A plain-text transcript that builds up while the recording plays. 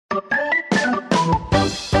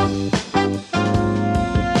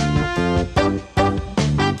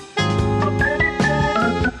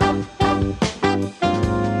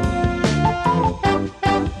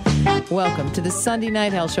welcome to the Sunday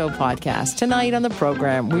Night Health Show podcast. Tonight on the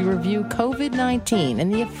program, we review COVID-19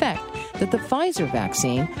 and the effect that the Pfizer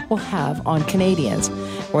vaccine will have on Canadians.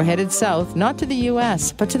 We're headed south, not to the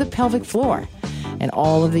U.S., but to the pelvic floor and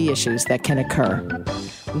all of the issues that can occur.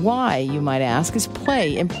 Why, you might ask, is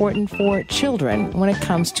play important for children when it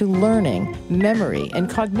comes to learning, memory, and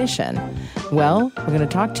cognition? Well, we're going to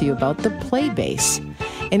talk to you about the play base.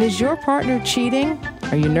 And is your partner cheating?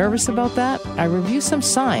 Are you nervous about that? I review some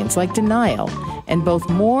signs like denial and both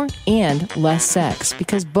more and less sex,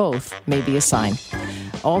 because both may be a sign.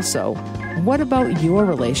 Also, what about your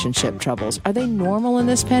relationship troubles? Are they normal in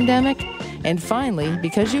this pandemic? And finally,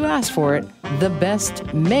 because you asked for it, the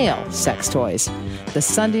best male sex toys. The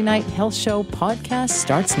Sunday Night Health Show podcast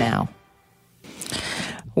starts now.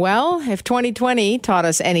 Well, if 2020 taught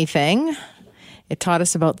us anything, it taught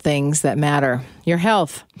us about things that matter. Your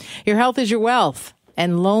health. Your health is your wealth.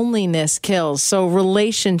 And loneliness kills. So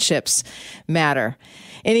relationships matter.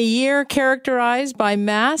 In a year characterized by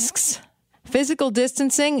masks, physical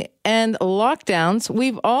distancing, and lockdowns,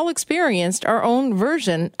 we've all experienced our own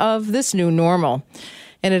version of this new normal.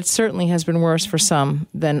 And it certainly has been worse for some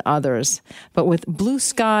than others. But with blue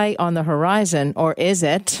sky on the horizon, or is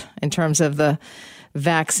it, in terms of the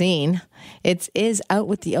vaccine, it is out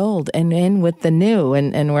with the old and in with the new.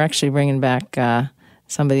 And we're actually bringing back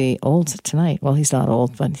somebody old tonight. Well, he's not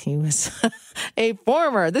old, but he was a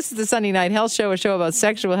former. This is the Sunday Night Health Show, a show about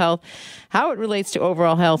sexual health, how it relates to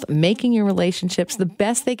overall health, making your relationships the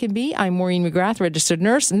best they can be. I'm Maureen McGrath, registered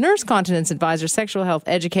nurse continence advisor, sexual health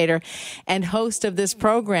educator, and host of this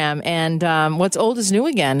program. And what's old is new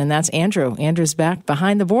again, and that's Andrew. Andrew's back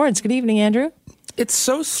behind the boards. Good evening, Andrew. It's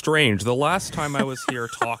so strange. The last time I was here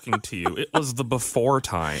talking to you, it was the before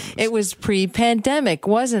times. It was pre-pandemic,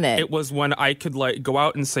 wasn't it? It was when I could go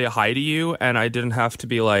out and say hi to you, and I didn't have to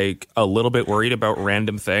be a little bit worried about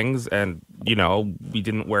random things. And we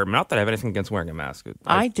didn't wear. Not that I have anything against wearing a mask.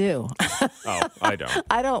 I do. Oh, I don't.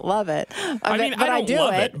 I don't love it. I don't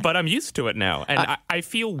love it, but I'm used to it now, and I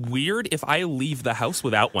feel weird if I leave the house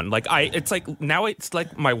without one. Now it's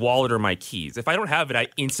like my wallet or my keys. If I don't have it, I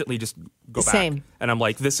instantly just go back. Same. And I'm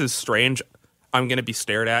like, this is strange. I'm going to be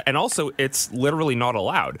stared at. And also, it's literally not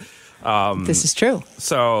allowed. This is true.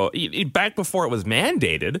 So back before it was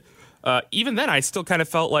mandated, even then I still kind of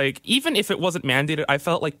felt like, even if it wasn't mandated, I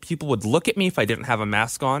felt like people would look at me if I didn't have a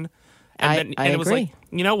mask on. And I it was agree. like,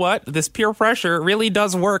 you know what? This peer pressure really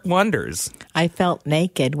does work wonders. I felt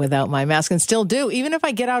naked without my mask and still do. Even if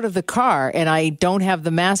I get out of the car and I don't have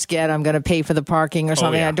the mask yet, I'm going to pay for the parking or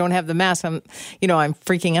something. Oh, yeah. I don't have the mask. I'm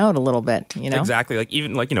freaking out a little bit, Exactly.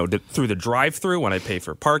 Through the drive-through when I pay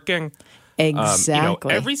for parking.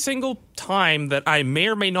 Exactly. Every single time that I may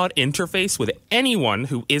or may not interface with anyone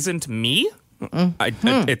who isn't me,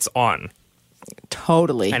 it's on.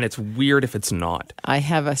 Totally. And it's weird if it's not. I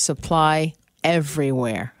have a supply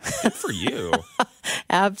everywhere. Good for you.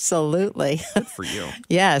 Absolutely. Good for you.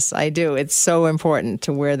 Yes, I do. It's so important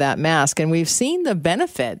to wear that mask. And we've seen the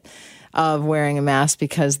benefit of wearing a mask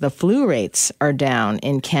because the flu rates are down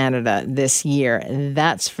in Canada this year.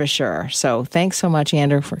 That's for sure. So thanks so much,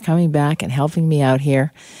 Andrew, for coming back and helping me out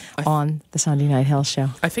here on the Sunday Night Health Show.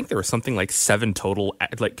 I think there was something like 7 total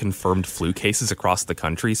confirmed flu cases across the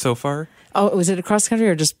country so far. Oh, was it across the country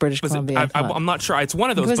or just British Columbia? I'm not sure. It's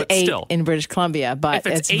one of those, but still. in British Columbia, but if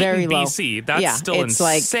it's very in low. BC, that's still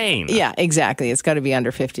insane. Yeah, exactly. It's got to be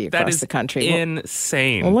under 50 across the country.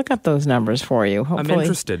 Insane. We'll look up those numbers for you. Hopefully. I'm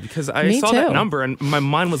interested because I saw that number and my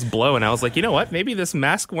mind was blown. I was like, you know what? Maybe this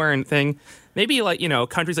mask wearing thing, maybe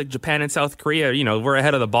countries like Japan and South Korea, we're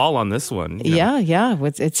ahead of the ball on this one. Yeah.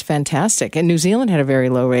 It's fantastic. And New Zealand had a very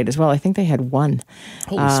low rate as well. I think they had 1.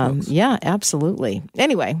 Holy smokes. Yeah, absolutely.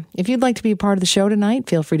 Anyway, if you'd like to be a part of the show tonight,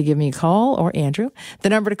 feel free to give me a call or Andrew. The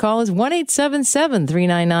number to call is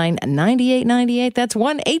 1-877-399-9898. That's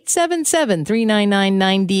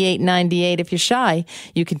 1-877-399-9898. If you're shy,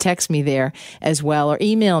 you can text me there as well or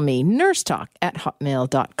email me,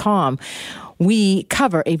 nursetalk@hotmail.com. We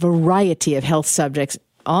cover a variety of health subjects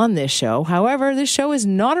on this show. However, this show is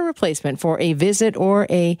not a replacement for a visit or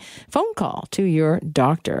a phone call to your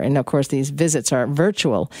doctor. And of course, these visits are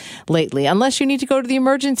virtual lately, unless you need to go to the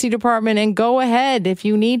emergency department, and go ahead if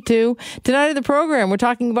you need to. Tonight in the program, we're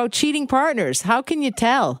talking about cheating partners. How can you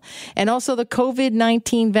tell? And also the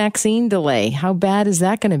COVID-19 vaccine delay. How bad is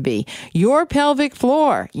that going to be? Your pelvic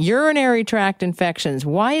floor, urinary tract infections,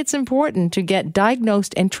 why it's important to get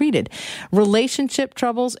diagnosed and treated, relationship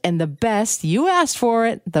troubles, and the best, you asked for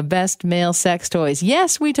it, the best male sex toys.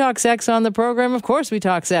 Yes, we talk sex on the program. Of course we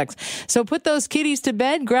talk sex. So put those kitties to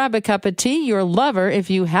bed, grab a cup of tea, your lover if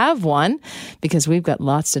you have one, because we've got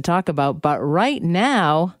lots to talk about. But right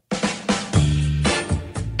now,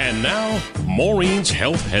 And now, Maureen's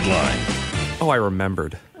Health Headline. Oh, I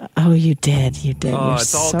remembered. Oh, you did. You did. Oh, You're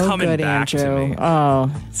it's all so coming good, back Andrew. to me.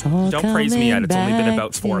 Oh, it's all Don't praise me yet. It's only been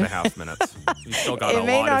about back 4.5 minutes. You still got a lot of time.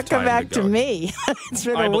 It may not come back to me. It's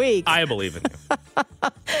been a week. I believe in you.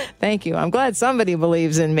 Thank you. I'm glad somebody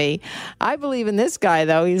believes in me. I believe in this guy,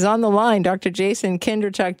 though. He's on the line. Dr. Jason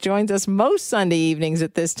Kindrachuk joins us most Sunday evenings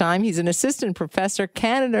at this time. He's an assistant professor,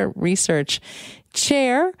 Canada Research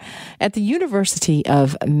Chair at the University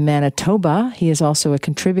of Manitoba. He is also a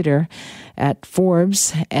contributor at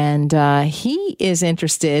Forbes, and he is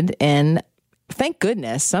interested in, thank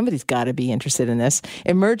goodness, somebody's got to be interested in this,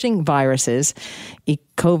 emerging viruses,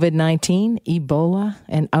 COVID-19, Ebola,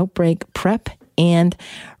 and outbreak prep and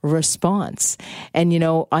response. And, you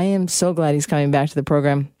know, I am so glad he's coming back to the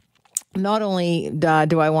program. Not only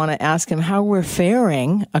do I want to ask him how we're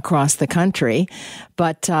faring across the country,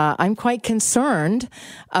 but I'm quite concerned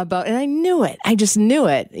about, and I knew it. I just knew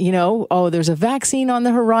it. You know, there's a vaccine on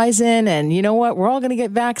the horizon, and you know what? We're all going to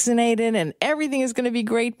get vaccinated, and everything is going to be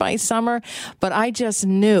great by summer. But I just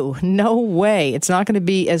knew, no way. It's not going to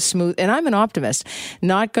be as smooth. And I'm an optimist,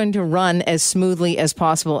 not going to run as smoothly as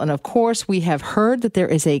possible. And of course, we have heard that there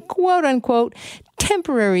is a quote unquote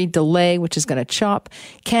temporary delay, which is going to chop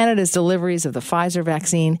Canada's deliveries of the Pfizer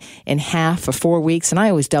vaccine in half for 4 weeks. And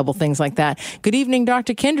I always double things like that. Good evening,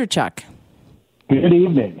 Dr. Kindrachuk. Good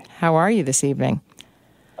evening. How are you this evening?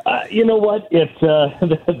 You know what? It's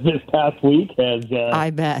this past week has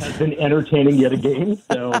been entertaining yet again.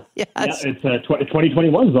 So yes. Yeah, it's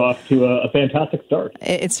 2021 is off to a fantastic start.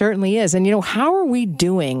 It certainly is. And you know, how are we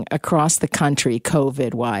doing across the country,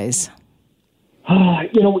 COVID-wise?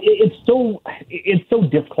 You know, it's so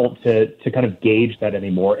difficult to kind of gauge that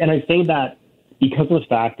anymore. And I say that because of the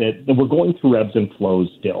fact that we're going through ebbs and flows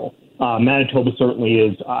still. Manitoba certainly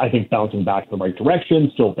is, I think, bouncing back in the right direction,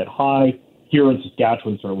 still a bit high. Here in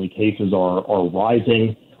Saskatchewan, certainly cases are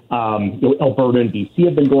rising. Alberta and BC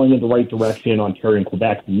have been going in the right direction. Ontario and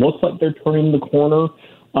Quebec looks like they're turning the corner,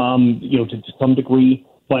 to some degree.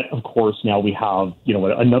 But of course, now we have,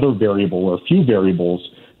 another variable or a few variables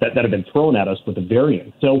that have been thrown at us with the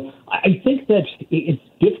variant. So I think that it's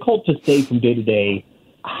difficult to say from day to day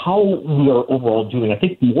how we are overall doing. I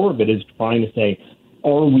think more of it is trying to say,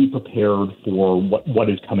 are we prepared for what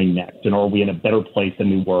is coming next? And are we in a better place than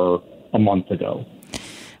we were a month ago?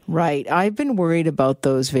 Right. I've been worried about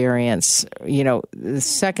those variants, the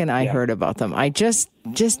second I heard about them. I just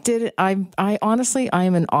did it. I honestly, I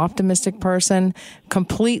am an optimistic person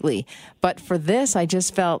completely. But for this, I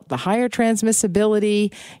just felt the higher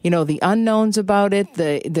transmissibility, the unknowns about it.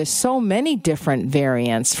 There's so many different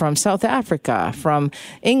variants from South Africa, from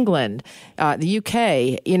England, the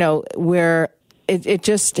UK, where it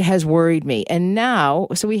just has worried me. And now,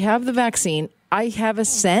 so we have the vaccine. I have a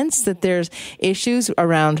sense that there's issues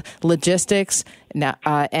around logistics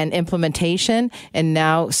and implementation, and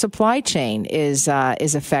now supply chain is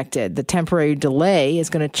affected. The temporary delay is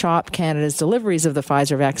going to chop Canada's deliveries of the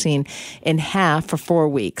Pfizer vaccine in half for 4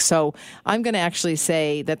 weeks. So I'm going to actually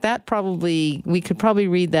say that we could probably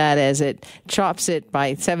read that as it chops it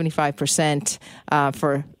by 75%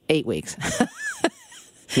 for 8 weeks.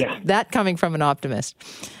 Yeah, that coming from an optimist.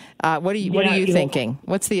 What are you thinking?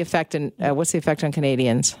 What's the effect on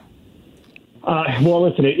Canadians? Well,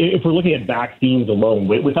 listen, if we're looking at vaccines alone,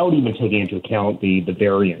 without even taking into account the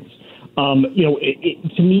variants,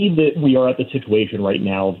 to me that we are at the situation right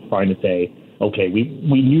now of trying to say, okay,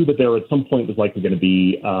 we knew that there at some point was likely going to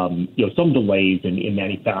be some delays in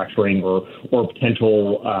manufacturing or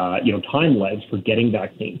potential time lags for getting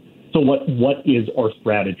vaccine. So what is our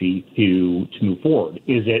strategy to move forward?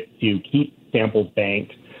 Is it to keep samples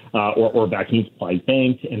banked? Or vaccine supplies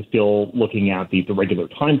banked and still looking at the regular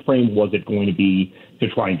time frame? Was it going to be to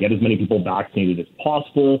try and get as many people vaccinated as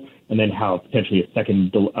possible and then have potentially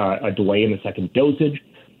a delay in the second dosage?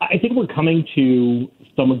 I think we're coming to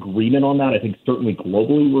some agreement on that. I think certainly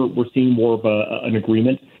globally we're seeing more of an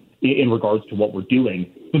agreement in regards to what we're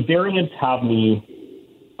doing. The variants have me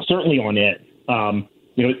certainly on it.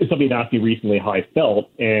 Somebody had asked me recently how I felt,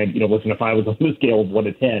 and listen, if I was on the scale of 1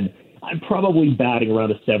 to 10, I'm probably batting around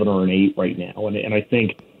a 7 or an 8 right now. And I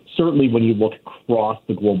think certainly when you look across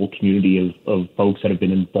the global community of folks that have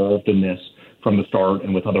been involved in this from the start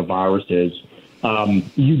and with other viruses,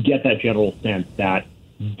 you get that general sense that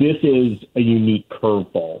this is a unique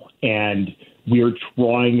curveball. And we're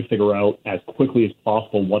trying to figure out as quickly as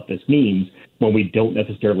possible what this means when we don't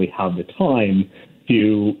necessarily have the time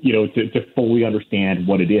to fully understand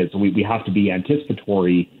what it is. So we have to be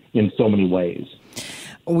anticipatory in so many ways.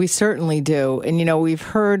 We certainly do. And, we've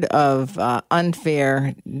heard of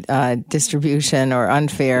unfair distribution or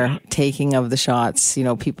unfair taking of the shots,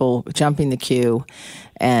 people jumping the queue,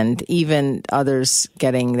 and even others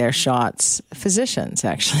getting their shots, physicians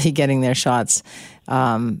actually getting their shots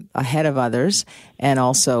ahead of others, and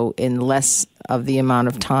also in less of the amount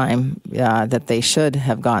of time that they should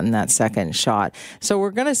have gotten that second shot. So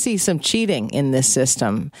we're going to see some cheating in this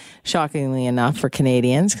system, shockingly enough, for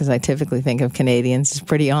Canadians, because I typically think of Canadians as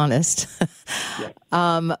pretty honest.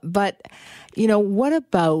 But, what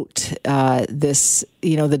about this,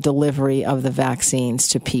 the delivery of the vaccines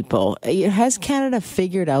to people? Has Canada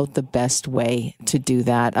figured out the best way to do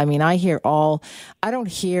that? I mean, I don't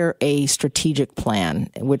hear a strategic plan,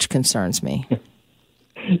 which concerns me.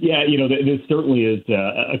 Yeah, this certainly is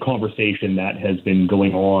a conversation that has been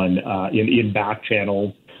going on in back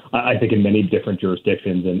channels, I think, in many different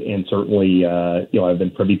jurisdictions, and certainly, I've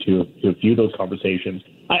been privy to a few of those conversations.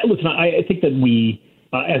 I think that we,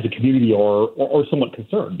 as a community, are somewhat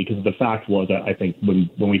concerned, because the fact was that I think when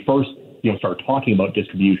we first, started talking about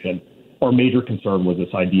distribution, our major concern was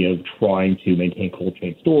this idea of trying to maintain cold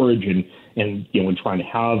chain storage and when trying to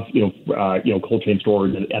have cold chain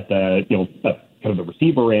storage at the kind of the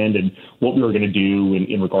receiver end, and what we were going to do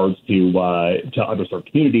in regards to underserved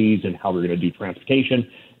communities and how we were going to do transportation.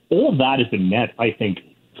 All of that has been met, I think,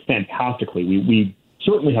 fantastically. We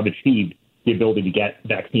certainly have achieved the ability to get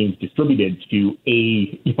vaccines distributed to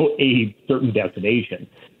a certain destination.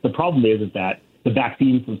 The problem is that the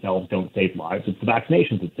vaccines themselves don't save lives. It's the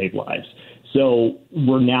vaccinations that save lives. So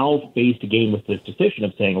we're now faced again with this decision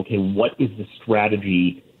of saying, okay, what is the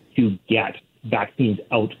strategy to get vaccines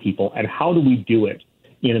out to people, and how do we do it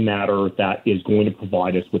in a manner that is going to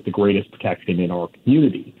provide us with the greatest protection in our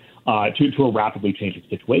community to a rapidly changing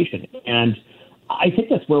situation? And I think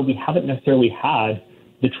that's where we haven't necessarily had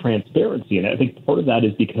the transparency. And I think part of that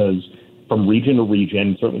is because from region to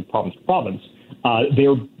region, certainly province to province,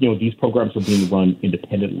 these programs are being run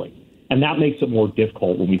independently. And that makes it more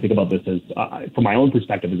difficult when we think about this as, from my own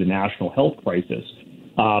perspective, as a national health crisis.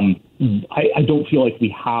 I don't feel like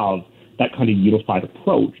we have that kind of unified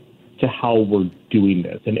approach to how we're doing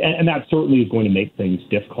this. And that certainly is going to make things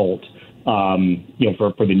difficult, for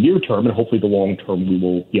the near term, and hopefully the long term, we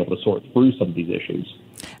will be able to sort through some of these issues.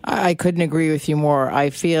 I couldn't agree with you more. I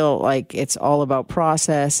feel like it's all about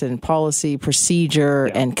process and policy, procedure,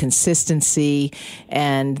 and consistency,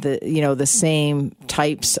 and the same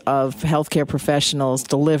types of healthcare professionals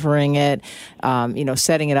delivering it,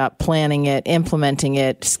 setting it up, planning it, implementing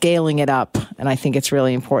it, scaling it up. And I think it's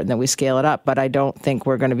really important that we scale it up. But I don't think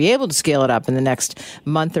we're going to be able to scale it up in the next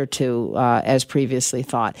month or two, as previously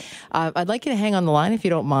thought. I'd like you to hang on the line if you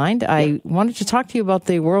don't mind. I wanted to talk to you about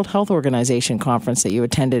the World Health Organization conference that you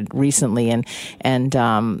attended recently, and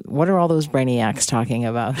what are all those brainiacs talking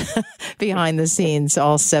about behind the scenes,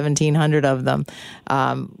 all 1,700 of them,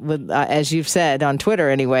 as you've said on Twitter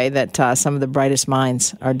anyway, that some of the brightest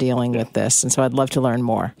minds are dealing with this, and so I'd love to learn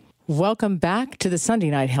more. Welcome back to the Sunday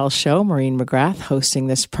Night Health Show. Maureen McGrath hosting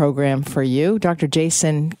this program for you. Dr.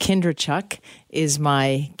 Jason Kindrachuk is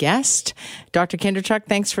my guest. Dr. Kindrachuk,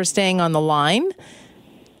 thanks for staying on the line.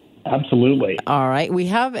 Absolutely. All right. We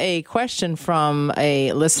have a question from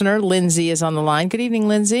a listener. Lindsay is on the line. Good evening,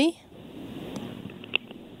 Lindsay.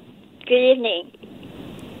 Good evening.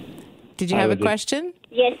 Did you have a question?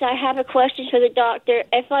 Yes, I have a question for the doctor.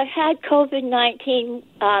 If I've had COVID-19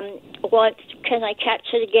 once, can I catch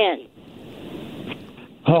it again?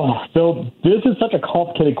 Oh, so this is such a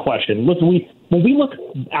complicated question. Listen, when we look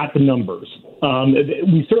at the numbers,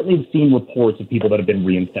 we certainly have seen reports of people that have been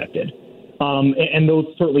reinfected. And those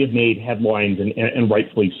certainly have made headlines, and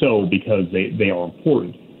rightfully so, because they are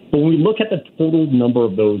important. But when we look at the total number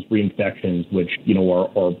of those reinfections, which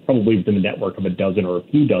are probably within the network of a dozen or a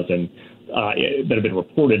few dozen that have been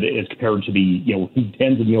reported, as compared to the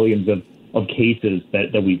tens of millions of cases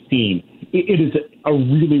that we've seen, it is a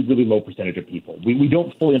really, really low percentage of people. We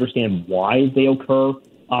don't fully understand why they occur.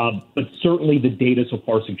 But certainly the data so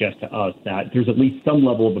far suggests to us that there's at least some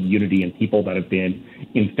level of immunity in people that have been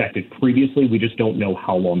infected previously. We just don't know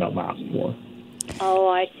how long that lasts for. Oh,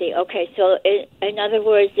 I see. Okay, so in other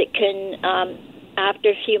words, it can, after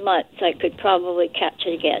a few months, I could probably catch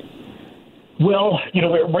it again. Well,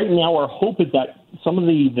 right now our hope is that some of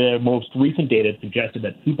the most recent data suggested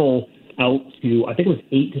that people out to, I think it was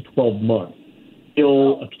 8 to 12 months,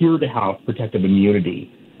 still appear to have protective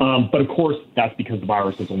immunity. But of course, that's because the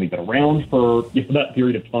virus has only been around for that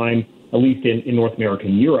period of time, at least in North America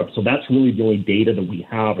and Europe. So that's really the only data that we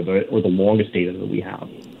have, or the longest data that we have.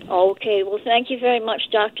 Okay. Well, thank you very much,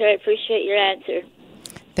 Doctor. I appreciate your answer.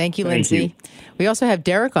 Thank you, Lindsay. We also have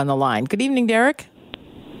Derek on the line. Good evening, Derek.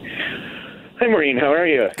 Hi, Maureen. How are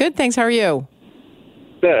you? Good, thanks. How are you?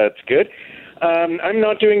 That's good. I'm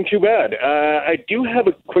not doing too bad. I do have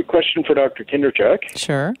a quick question for Dr. Kinderchuk.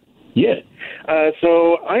 Sure. Yeah.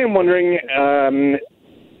 So I am wondering,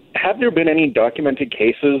 have there been any documented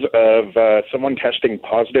cases of someone testing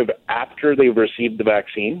positive after they've received the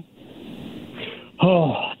vaccine?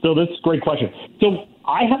 Oh, so that's a great question. So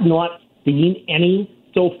I have not seen any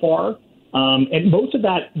so far. And most of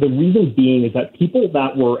that, the reason being is that people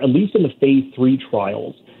that were, at least in the phase 3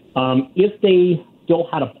 trials, if they still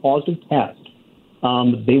had a positive test,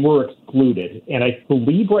 they were excluded. And I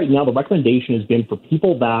believe right now the recommendation has been for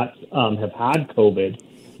people that have had COVID,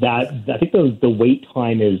 that I think the wait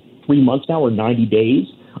time is 3 months now or 90 days.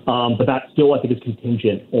 But that still, I think, is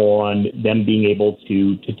contingent on them being able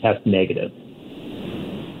to test negative.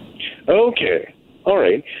 Okay. All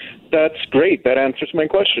right. That's great. That answers my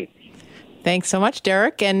question. Thanks so much,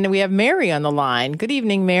 Derek. And we have Mary on the line. Good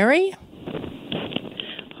evening, Mary.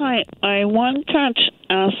 Hi. I want to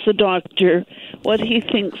ask the doctor what he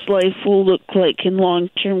thinks life will look like in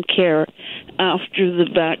long-term care after the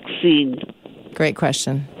vaccine. Great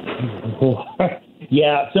question.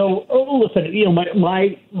 Yeah. So, listen,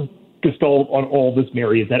 my gestalt on all this,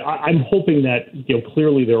 Mary, is that I'm hoping that,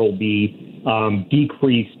 clearly there will be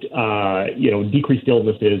decreased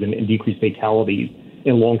illnesses and decreased fatalities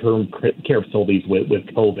in long-term care facilities with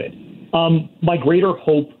COVID. My greater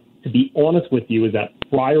hope, to be honest with you, is that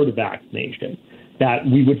prior to vaccination, that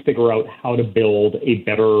we would figure out how to build a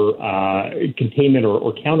better containment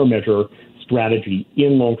or countermeasure strategy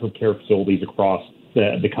in long-term care facilities across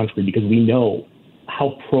the country, because we know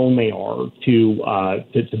how prone they are to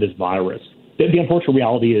this virus. The unfortunate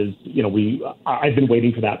reality is, I've been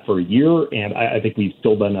waiting for that for a year, and I think we've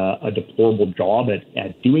still done a deplorable job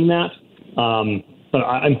at doing that. But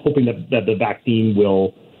I'm hoping that the vaccine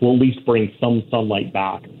will at least bring some sunlight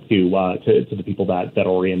back to the people that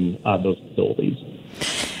are in those facilities.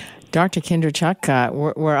 Dr.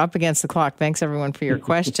 Kinderchuk, we're up against the clock. Thanks, everyone, for your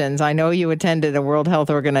questions. I know you attended a World Health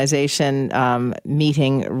Organization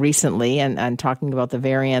meeting recently and talking about the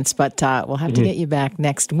variants, but we'll have to get you back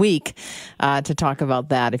next week to talk about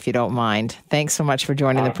that, if you don't mind. Thanks so much for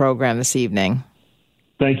joining the program this evening.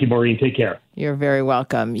 Thank you, Maureen. Take care. You're very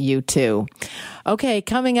welcome. You too. Okay,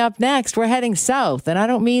 coming up next, we're heading south, and I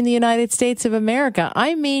don't mean the United States of America.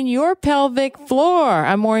 I mean your pelvic floor.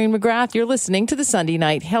 I'm Maureen McGrath. You're listening to the Sunday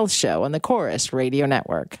Night Health Show on the Chorus Radio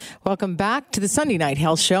Network. Welcome back to the Sunday Night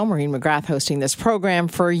Health Show. Maureen McGrath hosting this program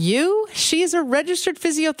for you. She is a registered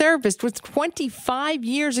physiotherapist with 25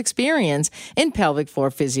 years experience in pelvic floor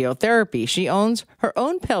physiotherapy. She owns her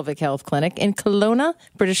own pelvic health clinic in Kelowna,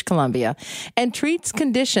 British Columbia, and treats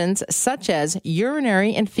conditions such as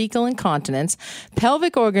urinary and fecal incontinence,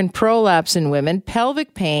 pelvic organ prolapse in women,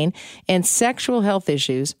 pelvic pain, and sexual health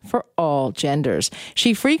issues for all genders.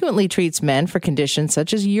 She frequently treats men for conditions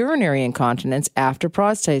such as urinary incontinence after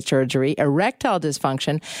prostate surgery, erectile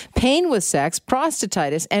dysfunction, pain with sex,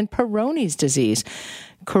 prostatitis, and Peyronie's disease.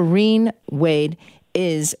 Corrine Wade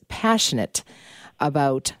is passionate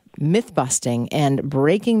about myth-busting and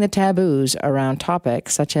breaking the taboos around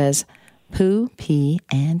topics such as poo, pee,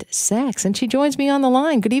 and sex. And she joins me on the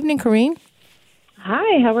line. Good evening, Corrine.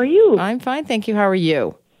 Hi, how are you? I'm fine, thank you. How are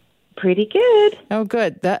you? Pretty good. Oh,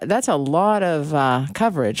 good. That's a lot of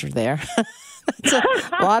coverage there. That's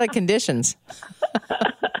a lot of conditions.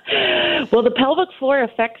 Well, the pelvic floor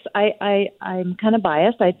affects, I'm kind of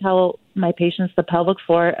biased. I tell my patients the pelvic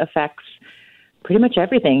floor affects pretty much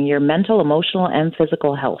everything, your mental, emotional, and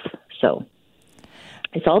physical health. So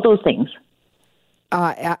it's all those things.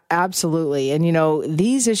 Absolutely. And,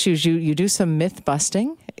 these issues, you do some myth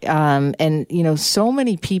busting. And, so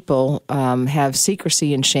many people have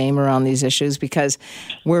secrecy and shame around these issues because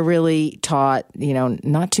we're really taught,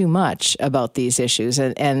 not too much about these issues.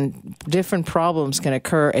 And different problems can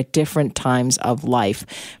occur at different times of life.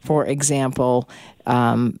 For example,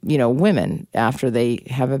 women, after they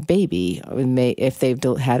have a baby, if they've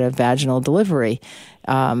had a vaginal delivery,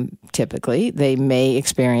 typically they may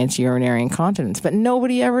experience urinary incontinence, but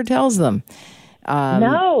nobody ever tells them.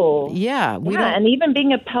 No. Yeah. And even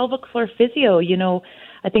being a pelvic floor physio,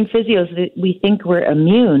 I think physios, we think we're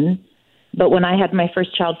immune, but when I had my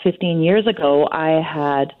first child 15 years ago, I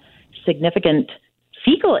had significant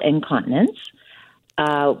fecal incontinence.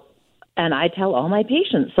 And I tell all my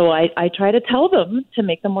patients. So I try to tell them to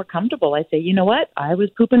make them more comfortable. I say, you know what? I was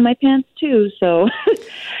pooping my pants too. So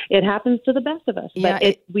it happens to the best of us. Yeah,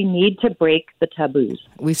 but we need to break the taboos.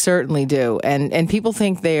 We certainly do. And people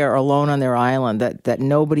think they are alone on their island, that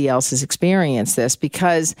nobody else has experienced this,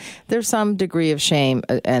 because there's some degree of shame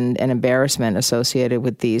and embarrassment associated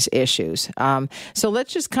with these issues. So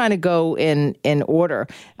let's just kind of go in order.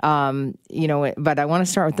 But I want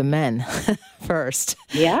to start with the men first.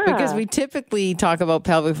 Yeah. Because we typically talk about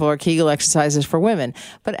pelvic floor Kegel exercises for women,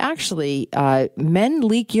 but actually men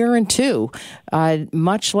leak urine too,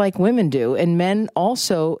 much like women do. And men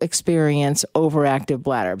also experience overactive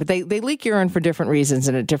bladder, but they leak urine for different reasons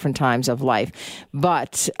and at different times of life.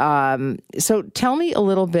 But so tell me a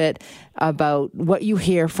little bit about what you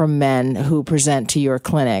hear from men who present to your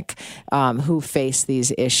clinic, who face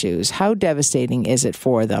these issues. How devastating is it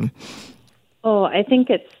for them? Oh, I think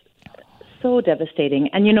it's so devastating.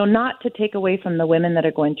 And, not to take away from the women that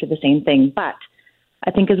are going through the same thing, but I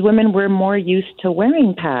think as women, we're more used to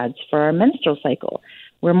wearing pads for our menstrual cycle.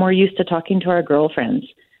 We're more used to talking to our girlfriends.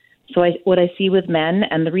 So what I see with men,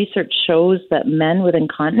 and the research shows that men with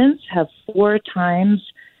incontinence have 4 times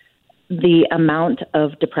the amount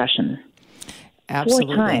of depression.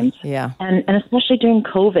 Absolutely. 4 times. Yeah. And especially during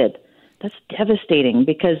COVID, that's devastating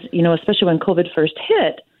because, especially when COVID first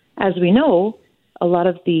hit, as we know, a lot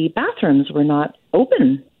of the bathrooms were not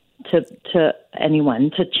open to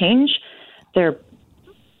anyone to change their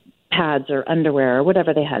pads or underwear or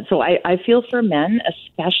whatever they had. So I feel for men,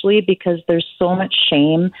 especially because there's so much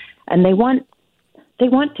shame and they want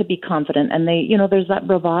to be confident and there's that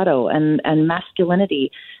bravado and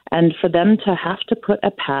masculinity. And for them to have to put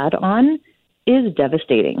a pad on is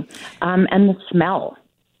devastating. And the smell.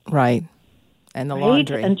 Right. And the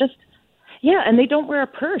laundry. And and they don't wear a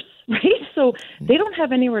purse, right? So they don't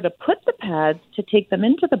have anywhere to put the pads to take them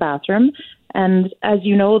into the bathroom. And as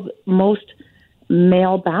you know, most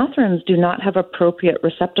male bathrooms do not have appropriate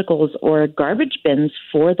receptacles or garbage bins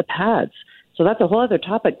for the pads. So that's a whole other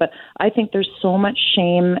topic. But I think there's so much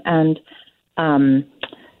shame and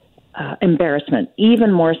embarrassment,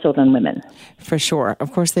 even more so than women. For sure.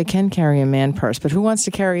 Of course, they can carry a man purse, but who wants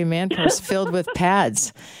to carry a man purse filled with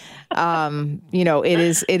pads?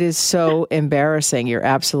 It is so embarrassing. You're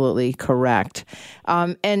absolutely correct.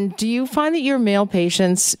 And do you find that your male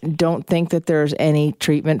patients don't think that there's any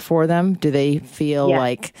treatment for them? Do they feel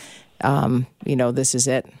like, this is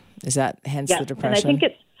it? Is that hence the depression? And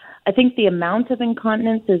I think the amount of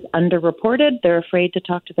incontinence is underreported. They're afraid to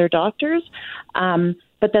talk to their doctors.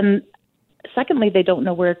 But then secondly, they don't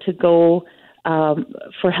know where to go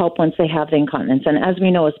for help once they have the incontinence. And as we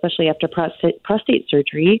know, especially after prostate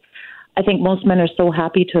surgery, I think most men are so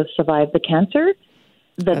happy to have survived the cancer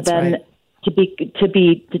that to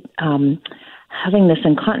be having this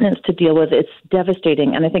incontinence to deal with, it's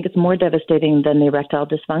devastating. And I think it's more devastating than the erectile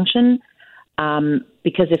dysfunction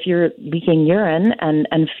because if you're leaking urine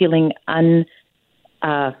and feeling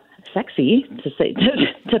sexy,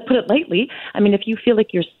 to put it lightly, I mean, if you feel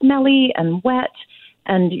like you're smelly and wet,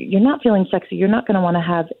 and you're not feeling sexy, you're not going to want to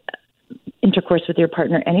have intercourse with your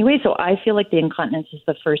partner anyway. So I feel like the incontinence is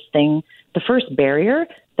the first barrier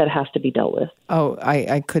that has to be dealt with. Oh,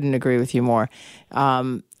 I couldn't agree with you more.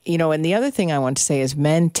 And the other thing I want to say is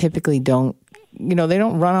men typically don't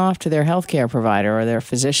run off to their healthcare provider or their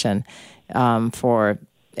physician for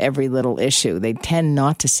every little issue. They tend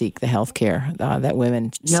not to seek the health care that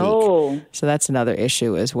women seek. So that's another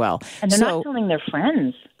issue as well. And they're not telling their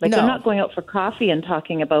friends. They're not going out for coffee and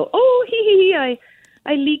talking about,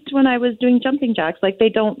 I leaked when I was doing jumping jacks. They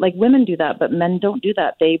don't, women do that, but men don't do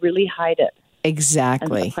that. They really hide it.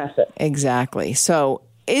 Exactly. And suppress it. Exactly. So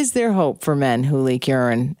is there hope for men who leak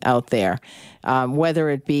urine out there, whether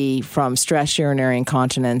it be from stress urinary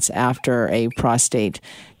incontinence after a prostate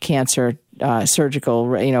cancer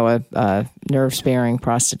surgical, a nerve-sparing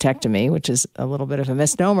prostatectomy, which is a little bit of a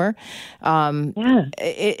misnomer.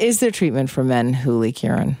 Is there treatment for men who leak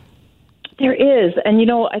urine? There is. And,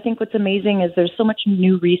 I think what's amazing is there's so much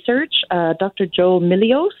new research. Dr. Joe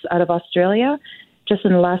Milios out of Australia, just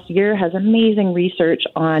in the last year, has amazing research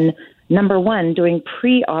on, number one, doing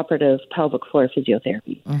pre-operative pelvic floor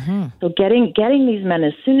physiotherapy. Mm-hmm. So getting these men,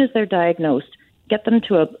 as soon as they're diagnosed, get them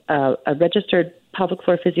to a registered pelvic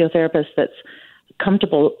floor physiotherapist that's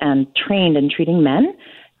comfortable and trained in treating men,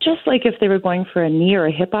 just like if they were going for a knee or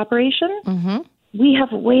a hip operation. Mm-hmm. We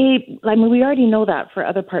already know that for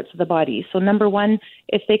other parts of the body. So number one,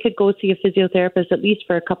 if they could go see a physiotherapist at least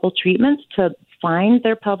for a couple treatments to find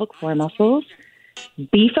their pelvic floor muscles,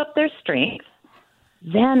 beef up their strength,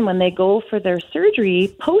 then when they go for their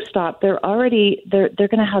surgery post-op, they're going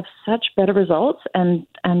to have such better results. And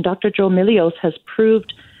Dr. Jo Milios has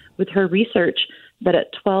proved with her research that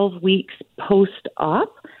at 12 weeks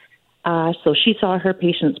post-op, so she saw her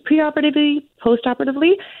patients preoperatively,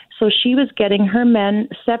 postoperatively. So she was getting her men,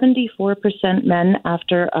 74% men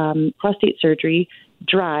after prostate surgery,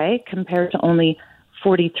 dry, compared to only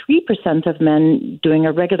 43% of men doing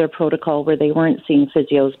a regular protocol where they weren't seeing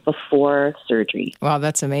physios before surgery. Wow,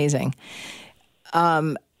 that's amazing.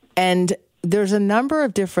 And there's a number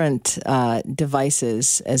of different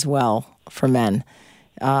devices as well for men.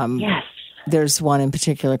 Yes. There's one in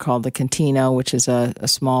particular called the Contino, which is a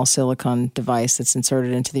small silicone device that's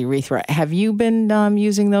inserted into the urethra. Have you been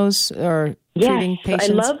using those or treating patients?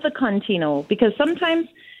 I love the Contino because sometimes,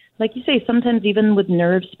 like you say, sometimes even with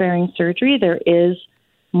nerve-sparing surgery, there is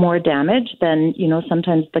more damage than,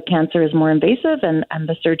 sometimes the cancer is more invasive and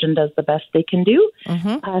the surgeon does the best they can do.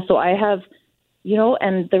 Mm-hmm. So I have,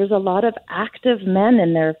 and there's a lot of active men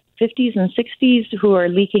in their 50s and 60s who are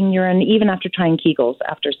leaking urine even after trying Kegels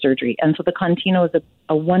after surgery. And so the Contino is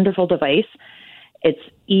a wonderful device. It's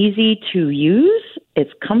easy to use.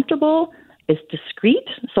 It's comfortable. It's discreet.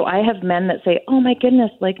 So I have men that say, oh my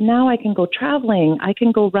goodness, like now I can go traveling. I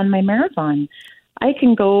can go run my marathon. I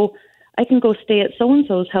can go stay at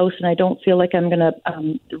so-and-so's house and I don't feel like I'm going to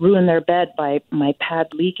ruin their bed by my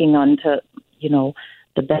pad leaking onto, the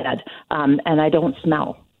bed. And I don't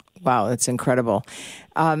smell. Wow, that's incredible.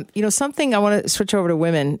 Something I want to switch over to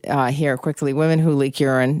women here quickly, women who leak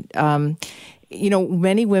urine.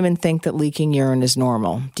 Many women think that leaking urine is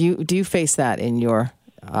normal. Do you face that in your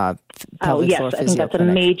pelvic floor physio I think that's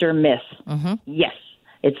clinic? A major myth. Mm-hmm. Yes.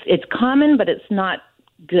 It's common, but it's not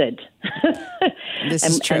good. This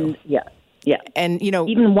is true. Yeah. And,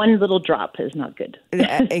 even one little drop is not good.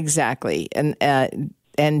 Exactly.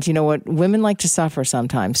 And you know what? Women like to suffer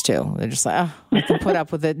sometimes, too. They're just like, I can put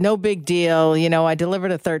up with it. No big deal. I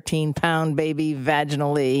delivered a 13-pound baby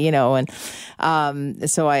vaginally, and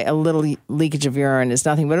so a little leakage of urine is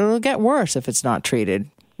nothing, but it'll get worse if it's not treated.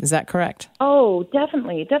 Is that correct? Oh,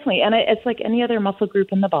 definitely. And it's like any other muscle group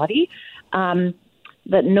in the body,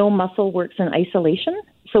 that no muscle works in isolation.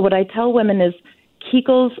 So what I tell women is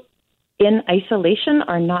Kegels in isolation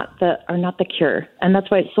are not the cure. And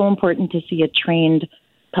that's why it's so important to see a trained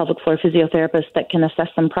pelvic floor physiotherapist that can assess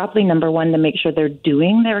them properly, number one, to make sure they're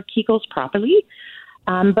doing their Kegels properly.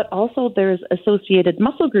 But also there's associated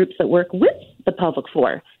muscle groups that work with the pelvic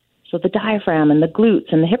floor. So the diaphragm and the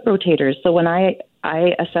glutes and the hip rotators. So when I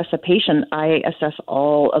assess a patient, I assess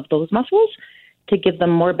all of those muscles to give them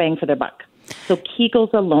more bang for their buck. So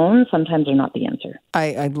Kegels alone sometimes are not the answer.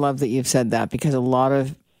 I love that you've said that because a lot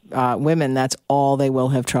of women, that's all they will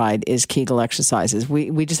have tried is Kegel exercises.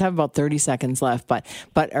 We just have about 30 seconds left, but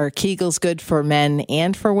are Kegels good for men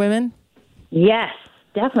and for women? Yes,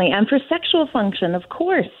 definitely. And for sexual function, of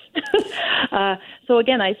course. So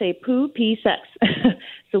again, I say poo, pee, sex.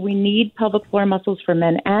 So we need pelvic floor muscles for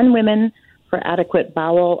men and women for adequate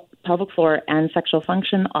bowel, pelvic floor, and sexual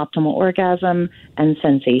function, optimal orgasm, and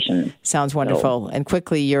sensation. Sounds wonderful. And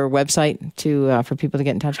quickly, your website for people to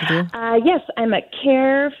get in touch with you? Yes, I'm at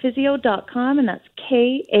carephysio.com, and that's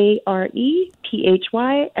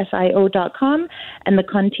KAREPHYSIO.com. And the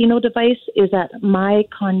Contino device is at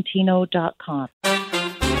mycontino.com.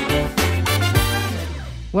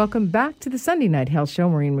 Welcome back to the Sunday Night Health Show.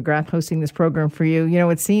 Maureen McGrath hosting this program for you.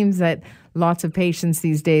 It seems that lots of patients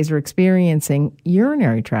these days are experiencing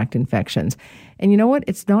urinary tract infections. And you know what?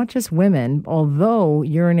 It's not just women, although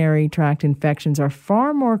urinary tract infections are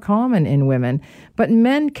far more common in women, but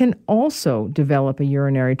men can also develop a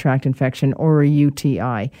urinary tract infection or a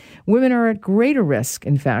UTI. Women are at greater risk,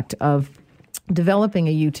 in fact, of developing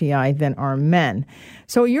a UTI than are men.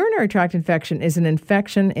 So a urinary tract infection is an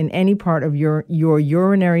infection in any part of your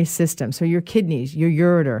urinary system. So your kidneys,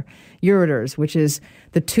 your ureters, which is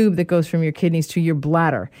the tube that goes from your kidneys to your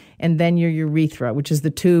bladder, and then your urethra, which is the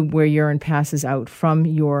tube where urine passes out from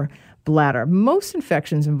your bladder. Most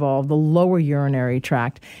infections involve the lower urinary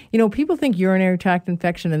tract. People think urinary tract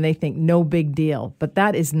infection and they think no big deal, but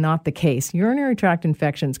that is not the case. Urinary tract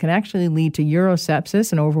infections can actually lead to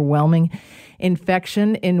urosepsis, an overwhelming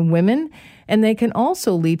infection in women, and they can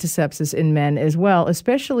also lead to sepsis in men as well,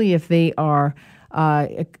 especially if they are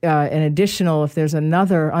if there's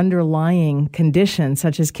another underlying condition,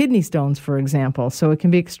 such as kidney stones, for example. So it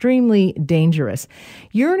can be extremely dangerous.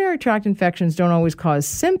 Urinary tract infections don't always cause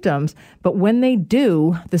symptoms, but when they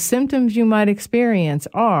do, the symptoms you might experience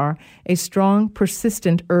are a strong,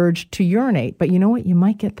 persistent urge to urinate. But you know what? You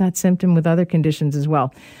might get that symptom with other conditions as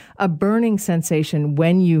well. A burning sensation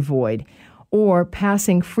when you void, or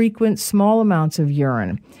passing frequent small amounts of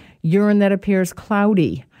urine, urine that appears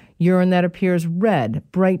cloudy, urine that appears red,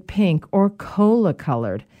 bright pink, or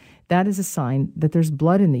cola-colored. That is a sign that there's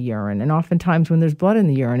blood in the urine. And oftentimes when there's blood in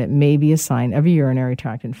the urine, it may be a sign of a urinary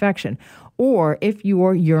tract infection. Or if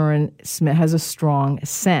your urine has a strong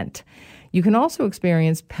scent. You can also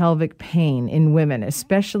experience pelvic pain in women,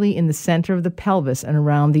 especially in the center of the pelvis and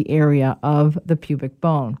around the area of the pubic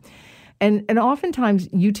bone. And oftentimes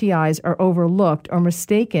UTIs are overlooked or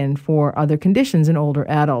mistaken for other conditions in older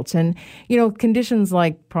adults. And, conditions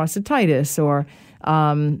like prostatitis or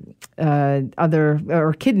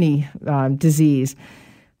kidney disease,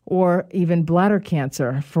 or even bladder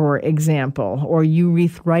cancer, for example, or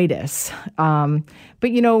urethritis.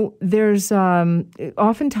 But there's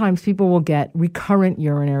oftentimes people will get recurrent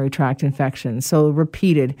urinary tract infections, so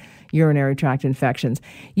repeated urinary tract infections.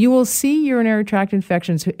 You will see urinary tract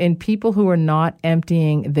infections in people who are not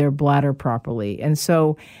emptying their bladder properly. And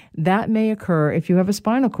so that may occur if you have a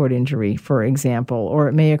spinal cord injury, for example, or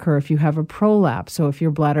it may occur if you have a prolapse. So if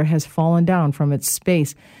your bladder has fallen down from its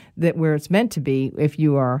space where it's meant to be if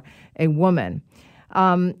you are a woman.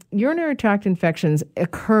 Urinary tract infections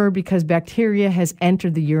occur because bacteria has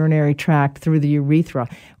entered the urinary tract through the urethra.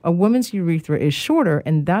 A woman's urethra is shorter,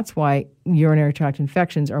 and that's why urinary tract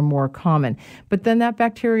infections are more common. But then that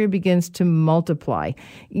bacteria begins to multiply.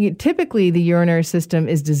 Typically, the urinary system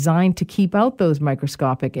is designed to keep out those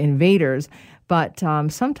microscopic invaders, but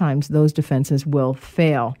sometimes those defenses will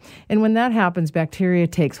fail. And when that happens, bacteria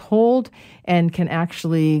takes hold and can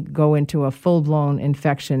actually go into a full-blown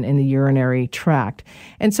infection in the urinary tract.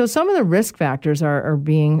 And so some of the risk factors are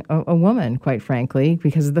being a woman, quite frankly,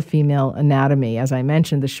 because of the female anatomy. As I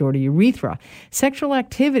mentioned, the shorter urethra. Sexual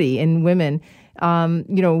activity in women,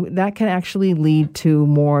 that can actually lead to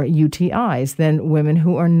more UTIs than women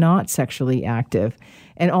who are not sexually active.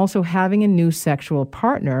 And also having a new sexual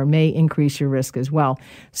partner may increase your risk as well.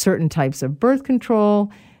 Certain types of birth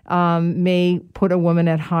control may put a woman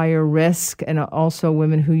at higher risk, and also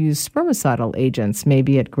women who use spermicidal agents may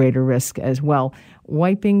be at greater risk as well.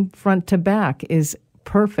 Wiping front to back is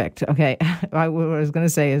perfect. Okay, what I was going to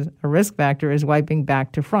say is a risk factor is wiping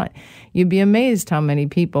back to front. You'd be amazed how many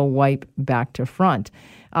people wipe back to front.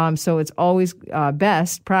 So it's always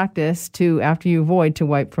best practice after you void, to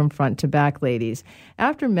wipe from front to back, ladies.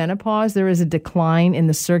 After menopause, there is a decline in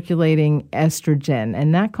the circulating estrogen,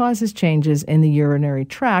 and that causes changes in the urinary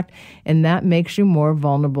tract, and that makes you more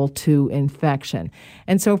vulnerable to infection.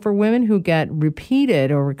 And so for women who get repeated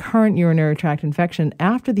or recurrent urinary tract infection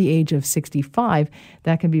after the age of 65,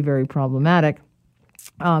 that can be very problematic.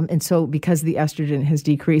 And so because the estrogen has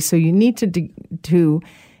decreased, so you need to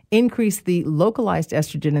increase the localized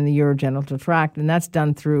estrogen in the urogenital tract, and that's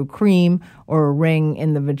done through cream or a ring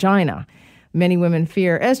in the vagina. Many women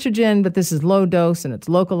fear estrogen, but this is low dose, and it's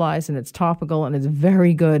localized, and it's topical, and it's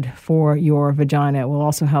very good for your vagina. It will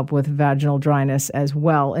also help with vaginal dryness as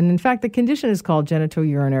well. And in fact, the condition is called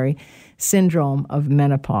genitourinary syndrome of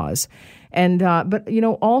menopause. And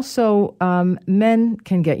also men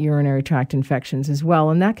can get urinary tract infections as well,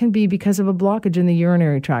 and that can be because of a blockage in the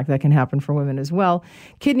urinary tract. That can happen for women as well.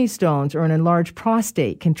 Kidney stones or an enlarged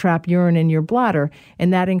prostate can trap urine in your bladder,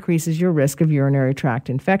 and that increases your risk of urinary tract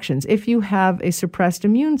infections. If you have a suppressed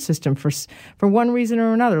immune system for one reason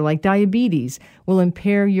or another, like diabetes, will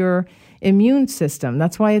impair your immune system.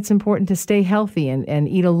 That's why it's important to stay healthy and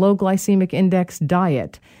eat a low glycemic index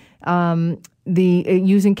diet.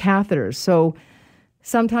 Using catheters. So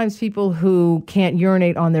sometimes people who can't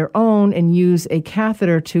urinate on their own and use a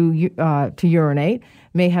catheter to urinate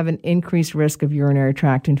may have an increased risk of urinary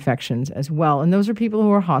tract infections as well. And those are people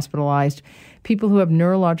who are hospitalized, people who have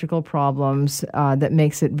neurological problems that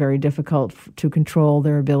makes it very difficult to control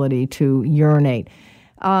their ability to urinate.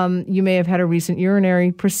 You may have had a recent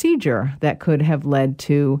urinary procedure that could have led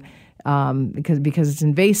to, because it's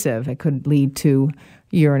invasive, it could lead to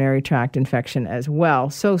urinary tract infection as well.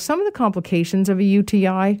 So some of the complications of a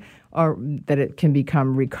UTI are that it can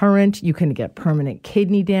become recurrent. You can get permanent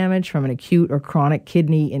kidney damage from an acute or chronic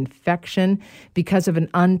kidney infection because of an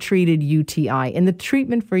untreated UTI. And the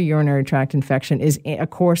treatment for urinary tract infection is a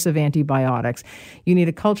course of antibiotics. You need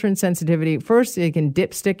a culture and sensitivity. First, they can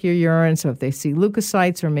dipstick your urine. So if they see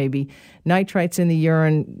leukocytes or maybe nitrites in the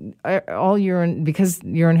urine, all urine, because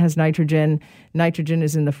urine has nitrogen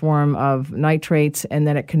is in the form of nitrates, and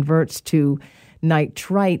then it converts to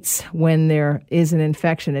nitrites when there is an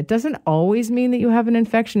infection. It doesn't always mean that you have an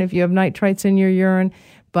infection if you have nitrites in your urine,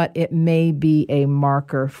 but it may be a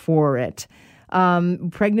marker for it.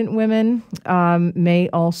 Pregnant women may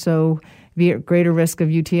also be at greater risk of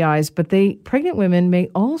UTIs, but pregnant women may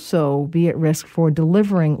also be at risk for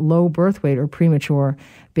delivering low birth weight or premature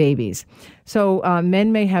babies. So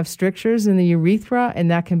men may have strictures in the urethra, and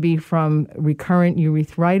that can be from recurrent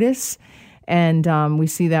urethritis. And we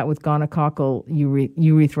see that with gonococcal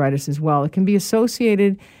urethritis as well. It can be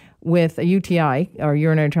associated with a UTI, or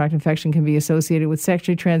urinary tract infection, can be associated with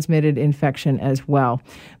sexually transmitted infection as well.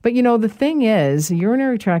 But, the thing is,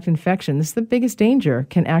 urinary tract infection, this is the biggest danger,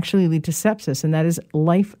 can actually lead to sepsis, and that is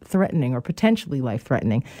life-threatening or potentially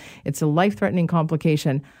life-threatening. It's a life-threatening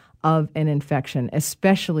complication of an infection,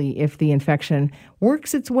 especially if the infection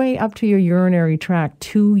works its way up to your urinary tract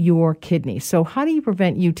to your kidney. So how do you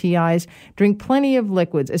prevent UTIs? Drink plenty of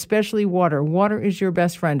liquids, especially water. Water is your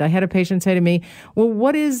best friend. I had a patient say to me, well,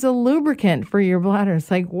 what is the lubricant for your bladder?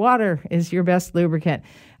 It's like water is your best lubricant.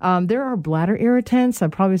 There are bladder irritants.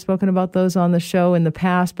 I've probably spoken about those on the show in the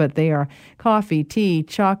past, but they are coffee, tea,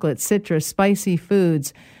 chocolate, citrus, spicy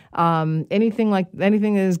foods. Anything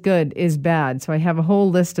that is good is bad. So I have a whole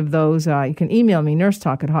list of those. You can email me,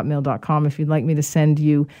 nursetalk@hotmail.com, if you'd like me to send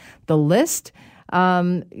you the list.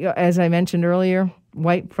 As I mentioned earlier,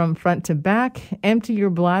 wipe from front to back, empty your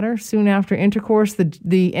bladder soon after intercourse.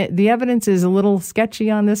 The evidence is a little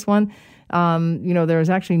sketchy on this one. There is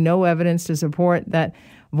actually no evidence to support that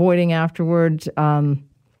voiding afterwards,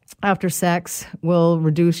 after sex will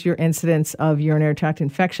reduce your incidence of urinary tract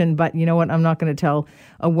infection. But you know what? I'm not going to tell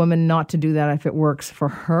a woman not to do that if it works for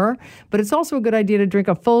her. But it's also a good idea to drink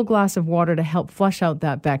a full glass of water to help flush out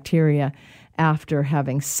that bacteria after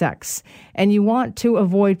having sex. And you want to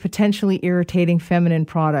avoid potentially irritating feminine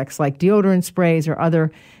products like deodorant sprays or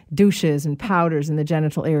other douches and powders in the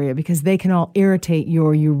genital area, because they can all irritate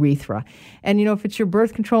your urethra. And, if it's your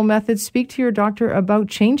birth control method, speak to your doctor about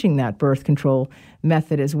changing that birth control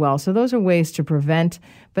method as well. So those are ways to prevent.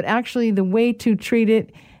 But actually, the way to treat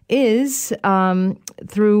it is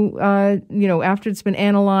through, after it's been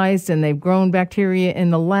analyzed and they've grown bacteria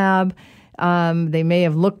in the lab. They may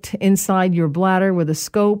have looked inside your bladder with a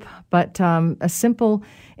scope, but a simple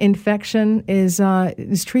infection is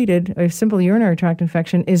treated, a simple urinary tract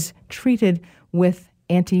infection is treated with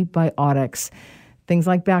antibiotics. Things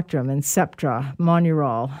like Bactrim and Septra,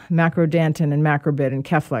 Monurol, Macrodantin and Macrobid and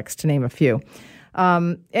Keflex, to name a few.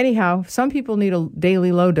 Anyhow, some people need a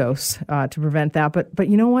daily low dose to prevent that. But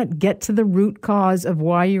you know what? Get to the root cause of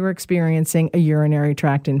why you're experiencing a urinary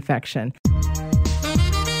tract infection.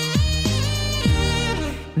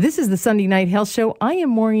 This is the Sunday Night Health Show. I am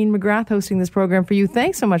Maureen McGrath hosting this program for you.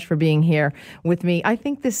 Thanks so much for being here with me. I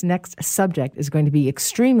think this next subject is going to be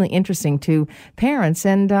extremely interesting to parents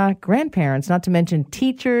and grandparents, not to mention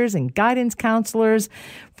teachers and guidance counselors.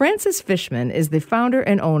 Frances Fishman is the founder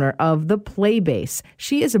and owner of The Playbase.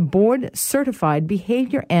 She is a board-certified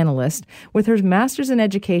behavior analyst with her master's in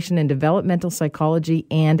education in developmental psychology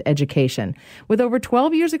and education. With over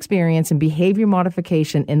 12 years' experience in behavior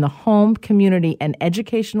modification in the home, community, and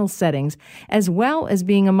educational settings, as well as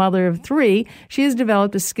being a mother of 3, she has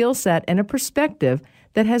developed a skill set and a perspective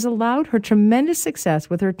that has allowed her tremendous success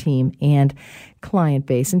with her team and client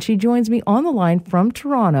base. And she joins me on the line from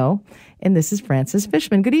Toronto, and this is Frances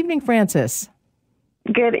Fishman. Good evening, Frances.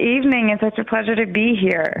 Good evening. It's such a pleasure to be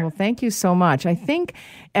here. Well, thank you so much. I think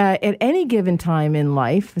at any given time in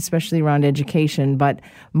life, especially around education, but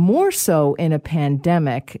more so in a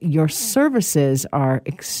pandemic, your services are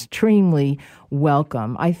extremely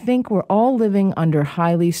welcome. I think we're all living under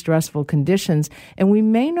highly stressful conditions, and we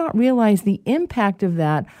may not realize the impact of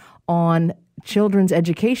that on children's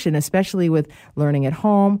education, especially with learning at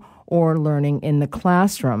home or learning in the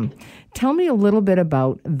classroom. Tell me a little bit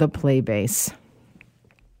about The Playbase.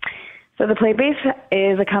 So The Playbase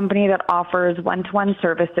is a company that offers one-to-one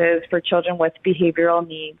services for children with behavioral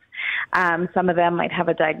needs. Some of them might have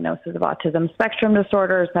a diagnosis of autism spectrum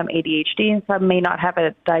disorder, some ADHD, and some may not have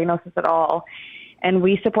a diagnosis at all. And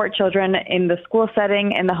we support children in the school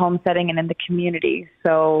setting, in the home setting, and in the community.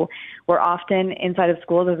 So we're often inside of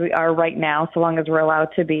schools, as we are right now, so long as we're allowed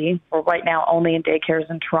to be. We're right now only in daycares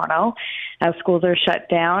in Toronto, as schools are shut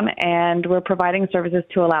down, and we're providing services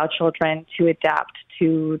to allow children to adapt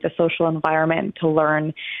to the social environment, to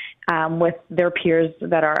learn with their peers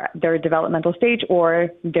that are their developmental stage or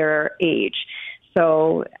their age.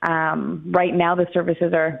 So right now the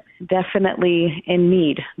services are definitely in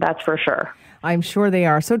need, that's for sure. I'm sure they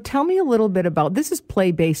are. So tell me a little bit about, this is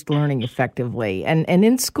play-based learning effectively. And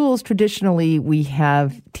in schools, traditionally, we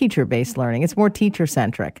have teacher-based learning. It's more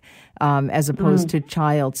teacher-centric as opposed to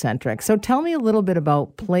child-centric. So tell me a little bit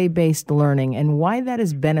about play-based learning and why that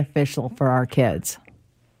is beneficial for our kids.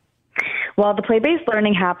 Well, the play-based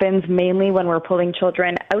learning happens mainly when we're pulling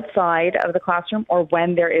children outside of the classroom or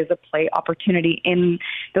when there is a play opportunity in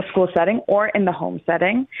the school setting or in the home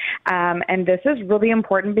setting. And this is really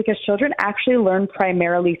important because children actually learn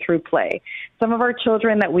primarily through play. Some of our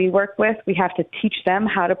children that we work with, we have to teach them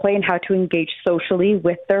how to play and how to engage socially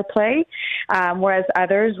with their play, whereas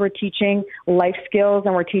others, we're teaching life skills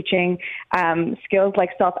and we're teaching skills like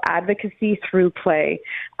self-advocacy through play.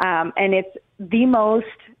 And it's the most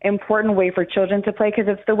important way for children to play because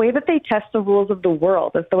it's the way that they test the rules of the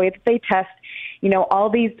world. It's the way that they test,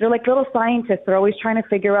 all these, they're like little scientists. They're always trying to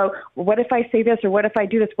figure out, well, what if I say this or what if I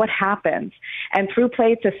do this? What happens? And through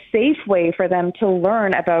play, it's a safe way for them to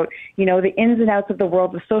learn about, the ins and outs of the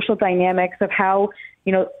world, the social dynamics of how,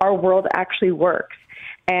 our world actually works.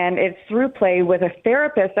 And it's through play with a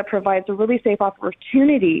therapist that provides a really safe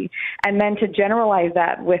opportunity, and then to generalize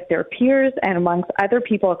that with their peers and amongst other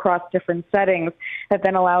people across different settings that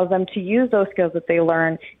then allows them to use those skills that they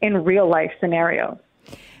learn in real life scenarios.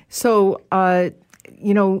 So,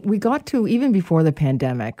 we got to, even before the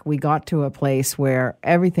pandemic, we got to a place where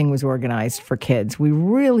everything was organized for kids. We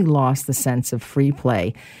really lost the sense of free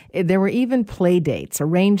play. There were even play dates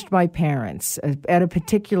arranged by parents at a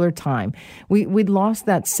particular time. We'd lost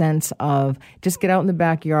that sense of just get out in the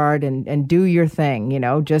backyard and do your thing,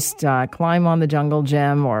 just climb on the jungle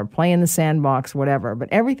gym or play in the sandbox, whatever. But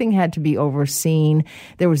everything had to be overseen.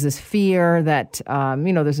 There was this fear that,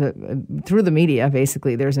 through the media,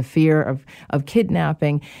 basically, there's a fear of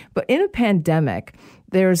kidnapping. But in a pandemic,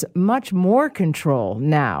 there's much more control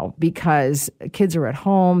now because kids are at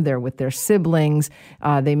home, they're with their siblings,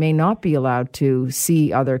 they may not be allowed to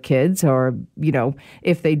see other kids, or,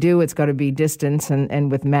 if they do, it's got to be distance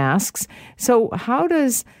and with masks. So how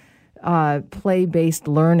does play-based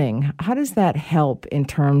learning, how does that help in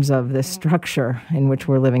terms of the structure in which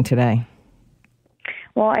we're living today?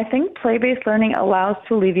 Well, I think play-based learning allows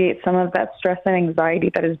to alleviate some of that stress and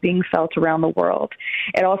anxiety that is being felt around the world.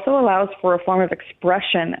 It also allows for a form of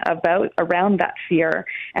expression around that fear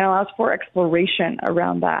and allows for exploration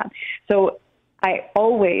around that. So I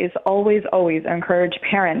always encourage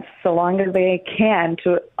parents, so long as they can,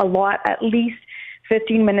 to allot at least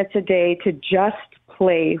 15 minutes a day to just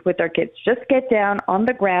play with their kids. Just get down on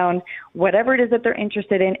the ground, whatever it is that they're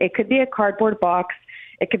interested in. It could be a cardboard box.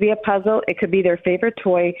 It could be a puzzle. It could be their favorite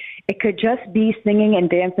toy. It could just be singing and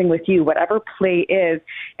dancing with you. Whatever play is,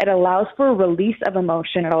 it allows for a release of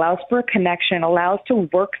emotion. It allows for a connection. It allows to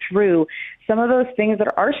work through some of those things that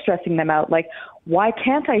are stressing them out, like, why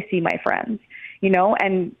can't I see my friends?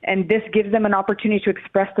 And this gives them an opportunity to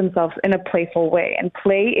express themselves in a playful way. And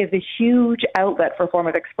play is a huge outlet for a form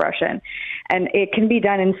of expression. And it can be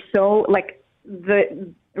done in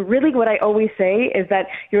really what I always say is that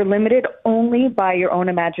you're limited only by your own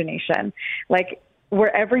imagination. Like,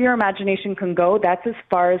 wherever your imagination can go, that's as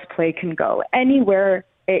far as play can go. Anywhere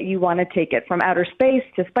you want to take it, from outer space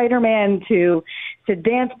to Spider-Man to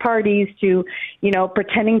dance parties to,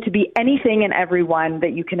 pretending to be anything and everyone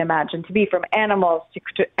that you can imagine to be, from animals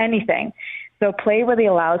to anything. So play really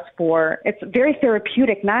allows for, it's very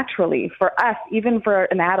therapeutic naturally for us, even for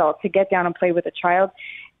an adult, to get down and play with a child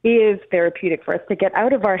is therapeutic for us, to get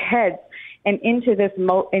out of our heads and into this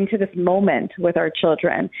moment with our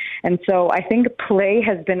children. And so I think play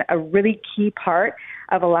has been a really key part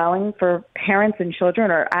of allowing for parents and children,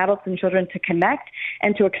 or adults and children, to connect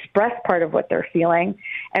and to express part of what they're feeling.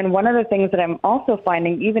 And one of the things that I'm also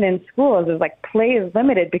finding, even in schools, is like play is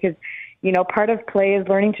limited because part of play is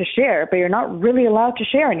learning to share, but you're not really allowed to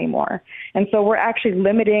share anymore. And so we're actually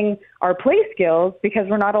limiting our play skills because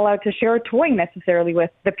we're not allowed to share a toy necessarily with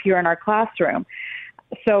the peer in our classroom.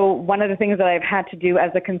 So one of the things that I've had to do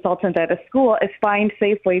as a consultant at a school is find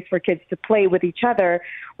safe ways for kids to play with each other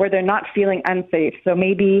where they're not feeling unsafe. So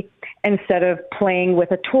maybe instead of playing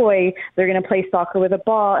with a toy, they're going to play soccer with a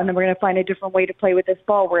ball, and then we're going to find a different way to play with this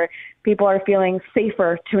ball where people are feeling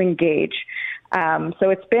safer to engage. So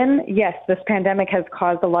it's been, yes, this pandemic has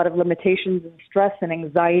caused a lot of limitations and stress and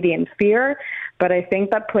anxiety and fear, but I think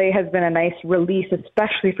that play has been a nice release,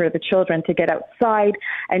 especially for the children, to get outside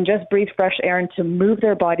and just breathe fresh air and to move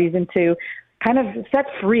their bodies and to kind of set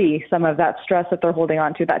free some of that stress that they're holding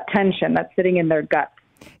on to, that tension that's sitting in their gut.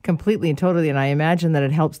 Completely and totally, and I imagine that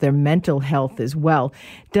it helps their mental health as well.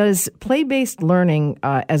 Does play-based learning,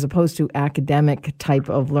 as opposed to academic type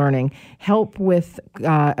of learning, help with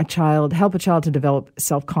a child to develop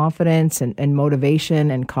self-confidence and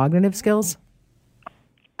motivation and cognitive skills?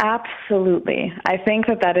 Absolutely. I think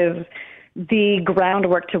that is the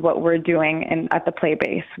groundwork to what we're doing at the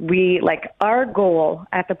Playbase. Our goal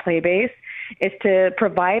at the Playbase is to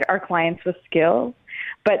provide our clients with skills,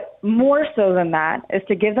 But more so than that is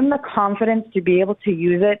to give them the confidence to be able to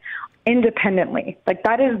use it independently. Like,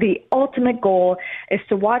 that is the ultimate goal, is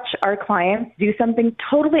to watch our clients do something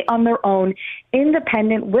totally on their own,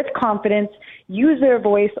 independent, with confidence, use their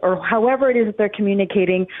voice or however it is that they're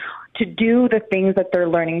communicating to do the things that they're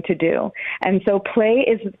learning to do. And so play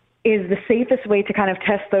is the safest way to kind of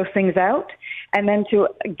test those things out, and then to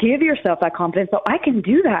give yourself that confidence. So I can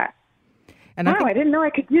do that. And wow, I didn't know I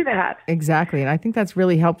could do that. Exactly. And I think that's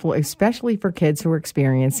really helpful, especially for kids who are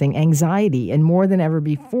experiencing anxiety. And more than ever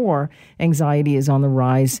before, anxiety is on the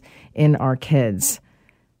rise in our kids.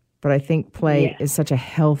 But I think play is such a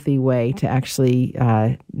healthy way to actually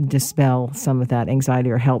dispel some of that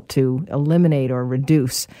anxiety, or help to eliminate or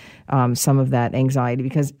reduce some of that anxiety,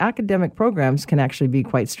 because academic programs can actually be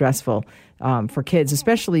quite stressful for kids,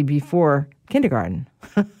 especially before kindergarten.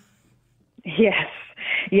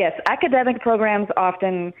 Yes, academic programs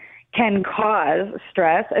often can cause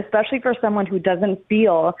stress, especially for someone who doesn't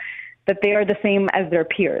feel that they are the same as their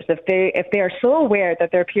peers. If they are so aware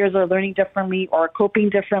that their peers are learning differently or coping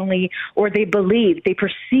differently, or they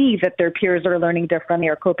perceive that their peers are learning differently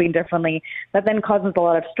or coping differently, that then causes a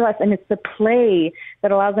lot of stress. And it's the play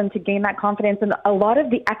that allows them to gain that confidence. And a lot of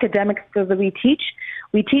the academic skills that we teach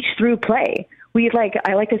through play.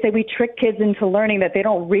 I like to say we trick kids into learning that they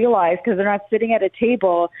don't realize, because they're not sitting at a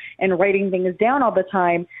table and writing things down all the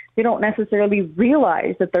time. They don't necessarily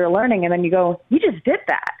realize that they're learning. And then you go, you just did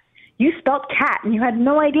that. You spelled cat, and you had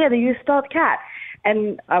no idea that you spelled cat.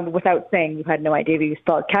 And without saying you had no idea that you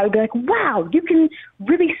spelled cat, would be like, wow, you can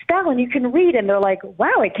really spell and you can read. And they're like,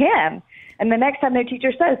 wow, I can. And the next time their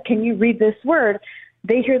teacher says, can you read this word?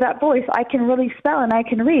 They hear that voice. I can really spell and I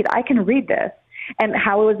can read. I can read this. And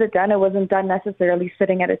how was it done? It wasn't done necessarily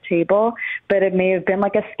sitting at a table, but it may have been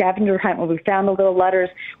like a scavenger hunt where we found the little letters,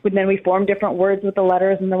 and then we formed different words with the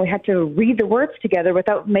letters, and then we had to read the words together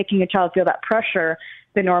without making a child feel that pressure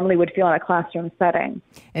they normally would feel in a classroom setting.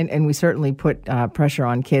 And we certainly put pressure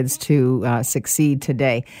on kids to succeed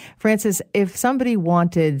today. Frances, if somebody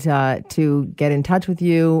wanted to get in touch with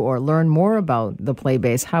you or learn more about the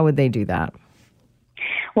Playbase, how would they do that?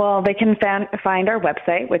 Well, they can find our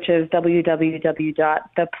website, which is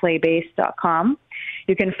www.theplaybase.com.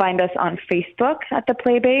 You can find us on Facebook at The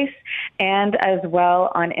Playbase, and as well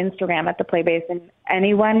on Instagram at The Playbase. And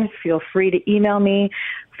anyone, feel free to email me,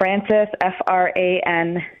 Frances,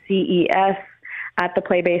 FRANCES, at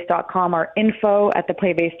theplaybase.com, or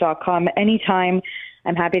info@theplaybase.com. Anytime.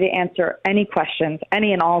 I'm happy to answer any questions,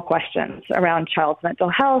 any and all questions around child's mental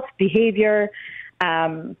health, behavior,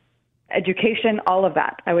 education, all of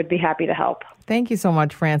that. I would be happy to help. Thank you so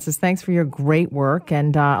much, Frances. Thanks for your great work,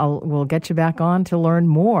 and we'll get you back on to learn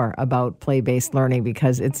more about play-based learning,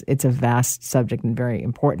 because it's a vast subject and very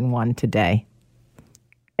important one today.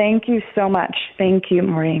 Thank you so much. Thank you,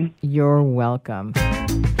 Maureen. You're welcome.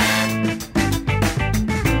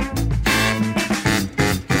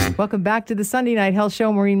 Welcome back to the Sunday Night Health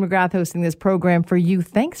Show. Maureen McGrath hosting this program for you.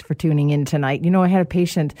 Thanks for tuning in tonight. You know, I had a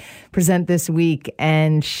patient present this week,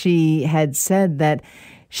 and she had said that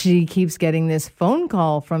she keeps getting this phone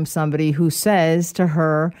call from somebody who says to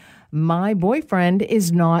her, my boyfriend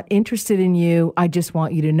is not interested in you. I just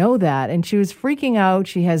want you to know that. And she was freaking out.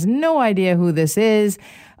 She has no idea who this is.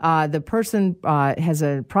 The person has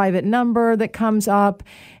a private number that comes up,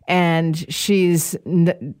 and she's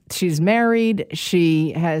married.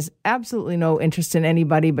 She has absolutely no interest in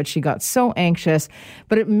anybody, but she got so anxious.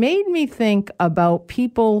 But it made me think about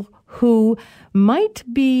people who might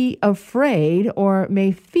be afraid or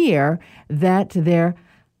may fear that their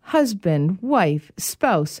husband, wife,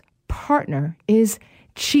 spouse, partner is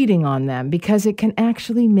cheating on them, because it can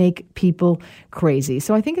actually make people crazy.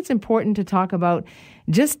 So I think it's important to talk about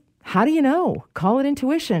just how do you know? Call it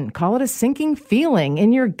intuition. Call it a sinking feeling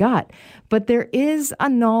in your gut. But there is a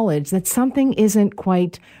knowledge that something isn't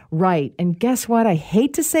quite right. And guess what? I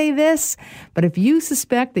hate to say this, but if you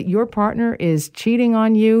suspect that your partner is cheating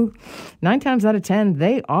on you, 9 times out of 10,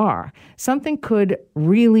 they are. Something could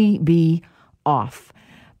really be off.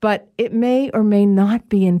 But it may or may not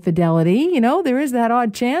be infidelity. You know, there is that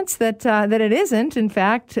odd chance that it isn't, in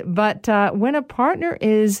fact. But when a partner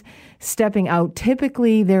is stepping out,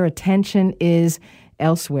 typically their attention is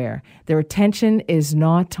elsewhere. Their attention is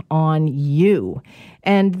not on you.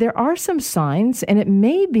 And there are some signs, and it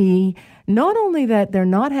may be not only that they're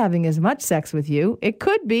not having as much sex with you, it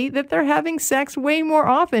could be that they're having sex way more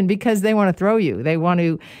often because they want to throw you. They want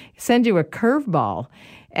to send you a curveball.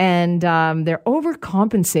 And they're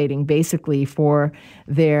overcompensating, basically, for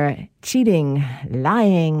their cheating,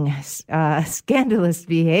 lying, scandalous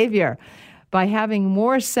behavior. by having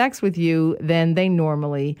more sex with you than they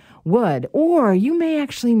normally would. Or you may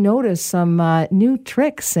actually notice some new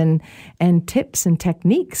tricks and tips and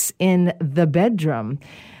techniques in the bedroom.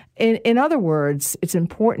 In other words, it's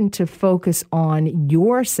important to focus on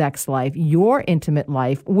your sex life, your intimate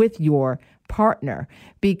life with your partner,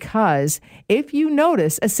 because if you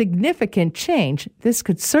notice a significant change, this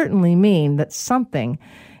could certainly mean that something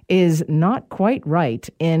is not quite right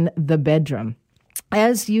in the bedroom.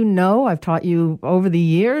 As you know, I've taught you over the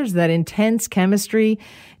years that intense chemistry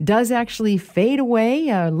does actually fade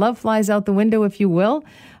away. Love flies out the window, if you will,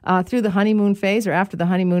 through the honeymoon phase or after the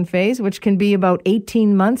honeymoon phase, which can be about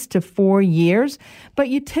 18 months to 4 years. But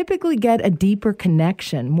you typically get a deeper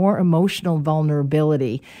connection, more emotional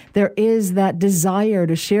vulnerability. There is that desire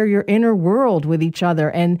to share your inner world with each other.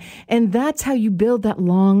 And that's how you build that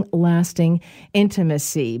long-lasting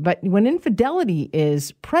intimacy. But when infidelity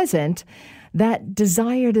is present, that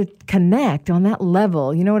desire to connect on that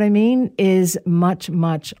level, you know what I mean, is much,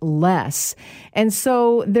 much less. And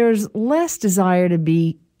so there's less desire to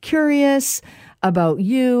be curious about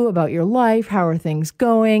you, about your life, how are things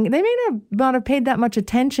going. They may not have paid that much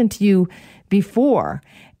attention to you before,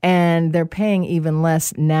 and they're paying even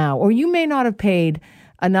less now. Or you may not have paid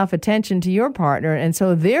enough attention to your partner, and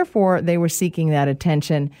so therefore they were seeking that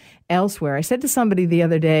attention elsewhere. I said to somebody the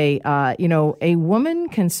other day, a woman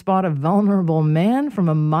can spot a vulnerable man from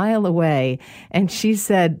a mile away. And she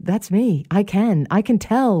said, that's me. I can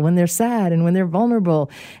tell when they're sad and when they're vulnerable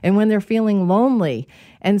and when they're feeling lonely.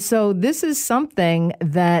 And so this is something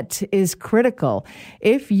that is critical.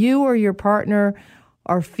 If you or your partner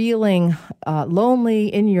are feeling lonely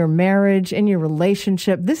in your marriage, in your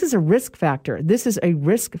relationship, this is a risk factor. This is a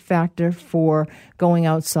risk factor for going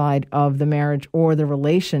outside of the marriage or the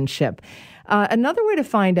relationship. Another way to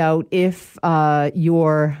find out if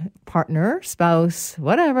your partner, spouse,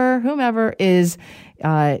 whatever, whomever is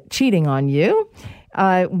cheating on you,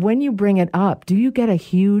 when you bring it up, do you get a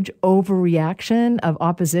huge overreaction of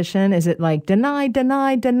opposition? Is it like deny,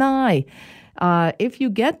 deny, deny? If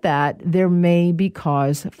you get that, there may be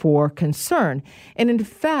cause for concern. And in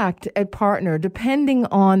fact, a partner, depending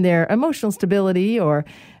on their emotional stability or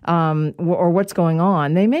what's going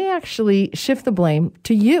on, they may actually shift the blame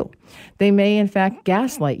to you. They may, in fact,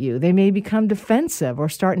 gaslight you. They may become defensive or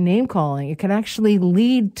start name calling. It can actually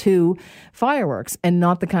lead to fireworks, and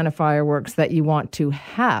not the kind of fireworks that you want to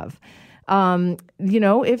have.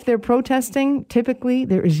 If they're protesting, typically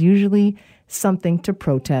there is usually something to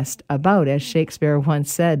protest about. As Shakespeare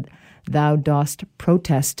once said, thou dost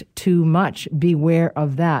protest too much. Beware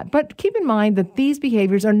of that. But keep in mind that these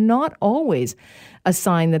behaviors are not always a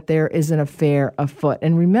sign that there is an affair afoot.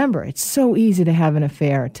 And remember, it's so easy to have an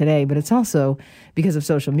affair today, but it's also because of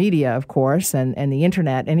social media, of course, and the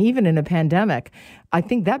internet. And even in a pandemic, I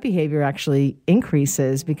think that behavior actually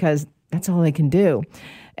increases because that's all they can do.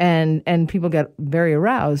 And people get very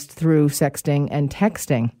aroused through sexting and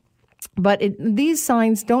texting. But these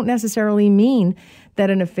signs don't necessarily mean that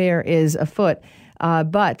an affair is afoot,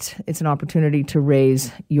 but it's an opportunity to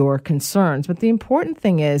raise your concerns. But the important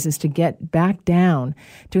thing is to get back down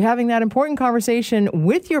to having that important conversation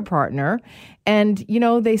with your partner. And,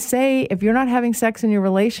 they say if you're not having sex in your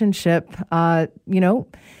relationship,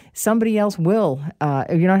 somebody else will.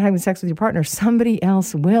 If you're not having sex with your partner, somebody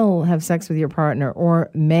else will have sex with your partner or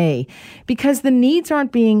may, because the needs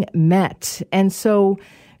aren't being met. And so,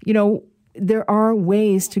 there are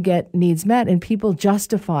ways to get needs met, and people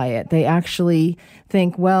justify it. They actually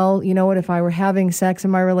think, well, you know what, if I were having sex in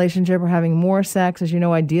my relationship or having more sex, as you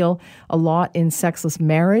know, I deal a lot in sexless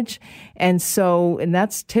marriage. And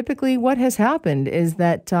that's typically what has happened is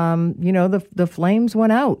that, the flames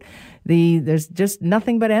went out. There's just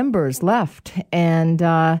nothing but embers left. And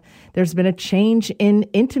there's been a change in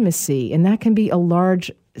intimacy, and that can be a large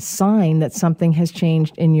sign that something has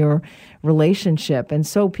changed in your relationship. And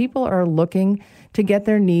so people are looking to get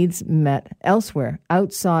their needs met elsewhere,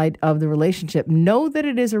 outside of the relationship. Know that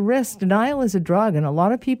it is a risk. Denial is a drug. And a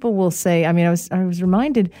lot of people will say, I was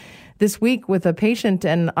reminded this week with a patient,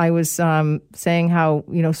 and I was saying how,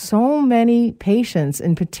 so many patients,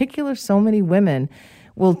 in particular, so many women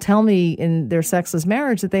will tell me in their sexless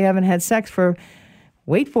marriage that they haven't had sex for,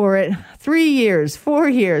 wait for it, 3 years, 4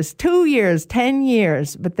 years, 2 years, 10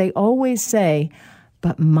 years. But they always say,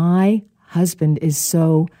 but my husband is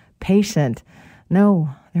so patient. No,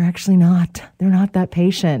 they're actually not. They're not that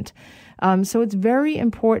patient. So it's very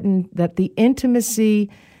important that the intimacy,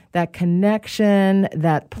 that connection,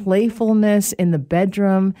 that playfulness in the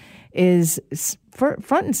bedroom is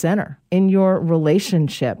front and center in your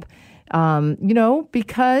relationship.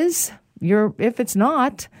 Because if it's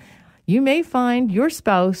not, you may find your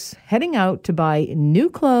spouse heading out to buy new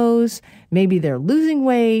clothes. Maybe they're losing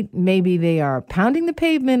weight. Maybe they are pounding the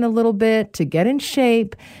pavement a little bit to get in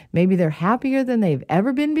shape. Maybe they're happier than they've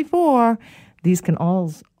ever been before. These can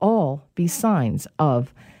all be signs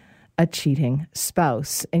of a cheating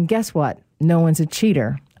spouse. And guess what? No one's a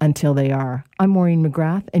cheater until they are. I'm Maureen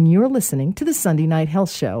McGrath, and you're listening to the Sunday Night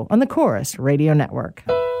Health Show on the Chorus Radio Network.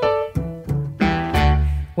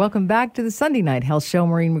 Welcome back to the Sunday Night Health Show.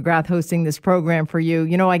 Maureen McGrath hosting this program for you.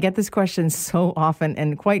 You know, I get this question so often,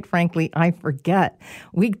 and quite frankly, I forget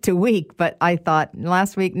week to week. But I thought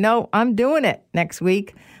last week, no, I'm doing it. Next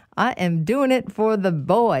week, I am doing it for the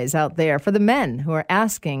boys out there, for the men who are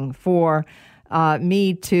asking for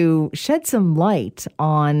me to shed some light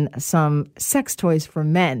on some sex toys for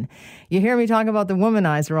men. You hear me talk about the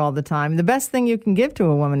womanizer all the time. The best thing you can give to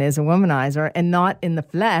a woman is a womanizer, and not in the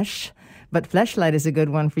flesh. But Fleshlight is a good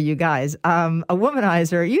one for you guys. A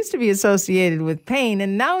womanizer used to be associated with pain,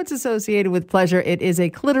 and now it's associated with pleasure. It is a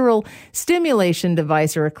clitoral stimulation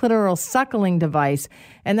device or a clitoral suckling device,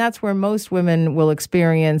 and that's where most women will be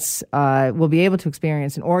able to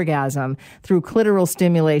experience an orgasm through clitoral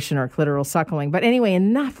stimulation or clitoral suckling. But anyway,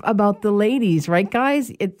 enough about the ladies, right, guys?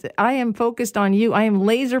 I am focused on you. I am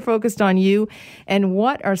laser focused on you. And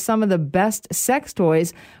what are some of the best sex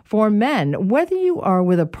toys for men, whether you are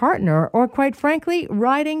with a partner or, quite frankly,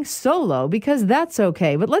 riding solo, because that's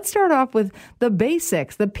okay. But let's start off with the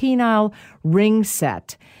basics, the penile ring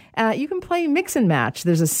set. You can play mix and match.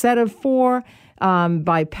 There's a set of 4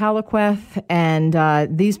 by Palaqueth, and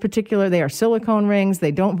they are silicone rings.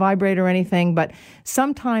 They don't vibrate or anything, but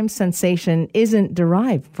sometimes sensation isn't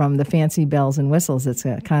derived from the fancy bells and whistles. It's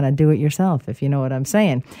a kind of do-it-yourself, if you know what I'm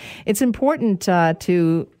saying. It's important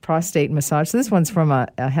to prostate massage. So this one's from a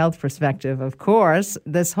health perspective, of course.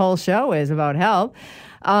 This whole show is about health.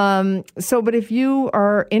 But if you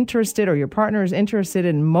are interested or your partner is interested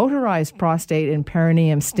in motorized prostate and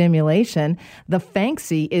perineum stimulation, the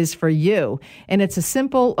Fanxy is for you. And it's a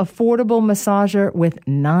simple, affordable massager with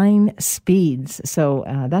 9 speeds. So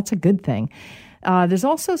that's a good thing. There's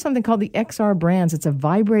also something called the XR Brands. It's a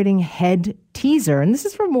vibrating head teaser, and this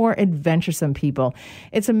is for more adventuresome people.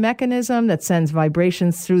 It's a mechanism that sends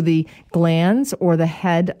vibrations through the glands or the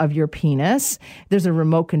head of your penis. There's a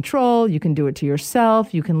remote control. You can do it to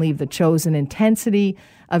yourself. You can leave the chosen intensity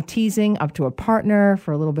of teasing up to a partner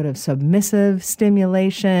for a little bit of submissive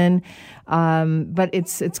stimulation. But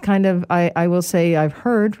it's kind of, I will say, I've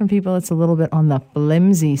heard from people it's a little bit on the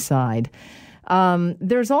flimsy side.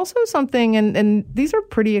 There's also something, and these are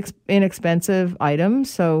pretty inexpensive items,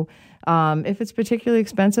 so if it's particularly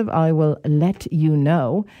expensive, I will let you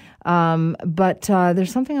know. But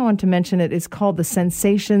there's something I want to mention. It's called the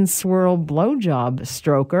Sensation Swirl Blowjob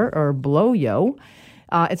Stroker, or Blow-Yo.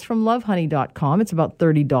 It's from lovehoney.com. It's about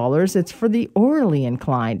 $30. It's for the orally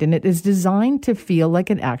inclined, and it is designed to feel like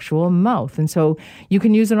an actual mouth. And so you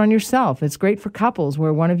can use it on yourself. It's great for couples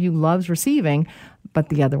where one of you loves receiving, but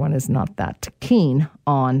the other one is not that keen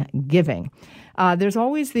on giving. There's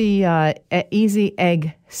always the Easy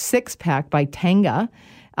Egg 6-pack by Tenga.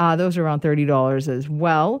 Those are around $30 as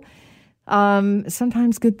well.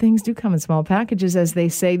 Sometimes good things do come in small packages, as they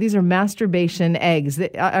say. These are masturbation eggs.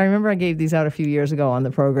 I remember I gave these out a few years ago on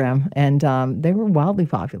the program, and they were wildly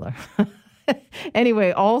popular.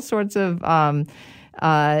 Anyway, all sorts of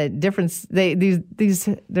different.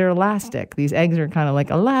 They're elastic. These eggs are kind of like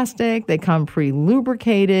elastic. They come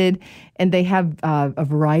pre-lubricated, and they have a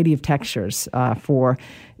variety of textures for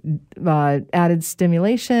added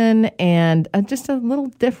stimulation and just a little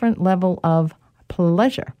different level of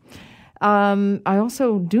pleasure. I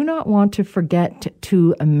also do not want to forget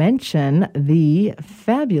to mention the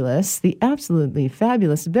absolutely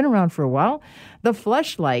fabulous, it's been around for a while, the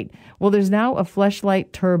Fleshlight. Well, there's now a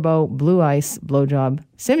Fleshlight Turbo Blue Ice Blowjob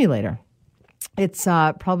Simulator. It's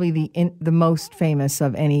probably the most famous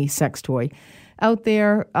of any sex toy out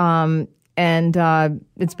there, and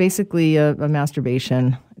it's basically a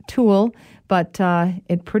masturbation tool, but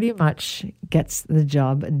it pretty much gets the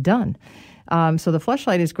job done. So the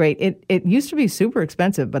Fleshlight is great. It used to be super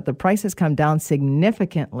expensive, but the price has come down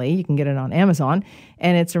significantly. You can get it on Amazon,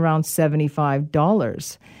 and it's around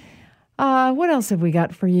 $75. What else have we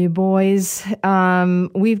got for you, boys?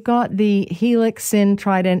 We've got the Helix Syn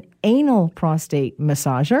Trident Anal Prostate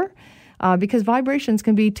Massager, because vibrations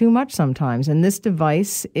can be too much sometimes, and this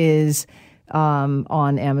device is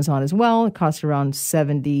on Amazon as well. It costs around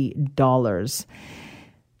 $70.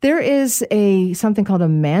 There is something called a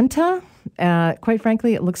Manta. Quite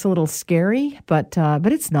frankly, it looks a little scary, but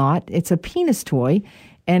it's not. It's a penis toy,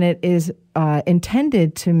 and it is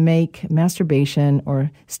intended to make masturbation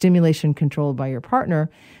or stimulation controlled by your partner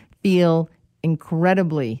feel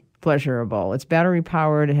incredibly pleasurable. It's battery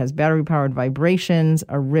powered. It has battery powered vibrations,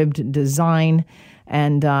 a ribbed design,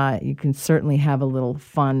 and you can certainly have a little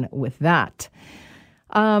fun with that.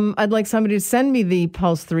 I'd like somebody to send me the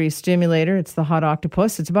Pulse 3 stimulator. It's the Hot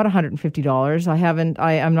Octopus. It's about $150.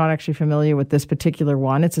 I'm not actually familiar with this particular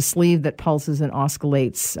one. It's a sleeve that pulses and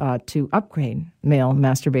oscillates to upgrade male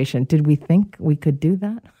masturbation. Did we think we could do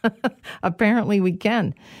that? Apparently we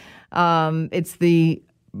can. It's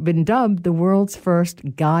been dubbed the world's first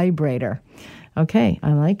guy-brader. Okay,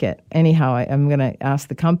 I like it. Anyhow, I'm going to ask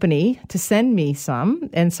the company to send me some,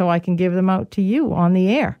 and so I can give them out to you on the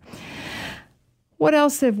air. What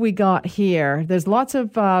else have we got here? There's lots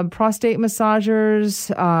of prostate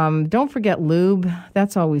massagers. Don't forget lube.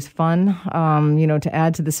 That's always fun, to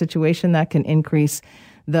add to the situation that can increase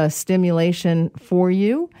the stimulation for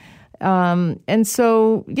you. And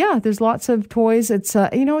so, there's lots of toys. It's,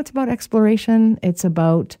 it's about exploration. It's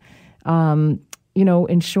about,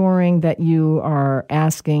 ensuring that you are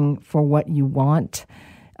asking for what you want.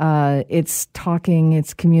 It's talking,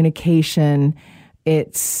 it's communication.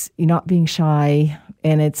 It's not being shy,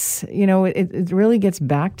 and it's it really gets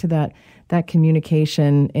back to that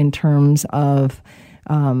communication in terms of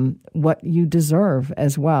what you deserve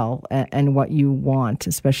as well, and what you want,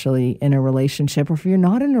 especially in a relationship, or if you're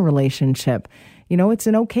not in a relationship. It's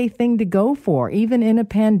an okay thing to go for, even in a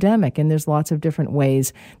pandemic, and there's lots of different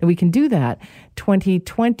ways that we can do that.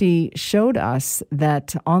 2020 showed us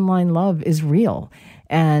that online love is real.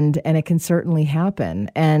 And it can certainly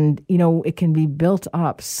happen. And, it can be built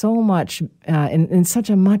up so much in such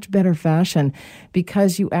a much better fashion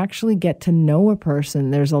because you actually get to know a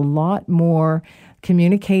person. There's a lot more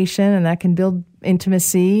communication, and that can build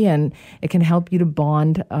intimacy, and it can help you to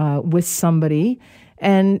bond with somebody.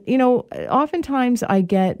 And, oftentimes I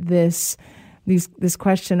get this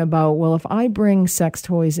question about, well, if I bring sex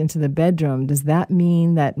toys into the bedroom, does that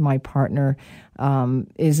mean that my partner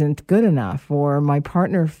isn't good enough, or my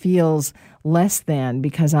partner feels less than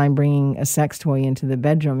because I'm bringing a sex toy into the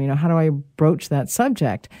bedroom? How do I broach that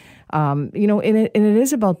subject? And it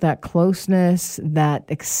is about that closeness, that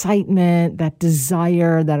excitement, that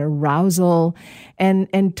desire, that arousal,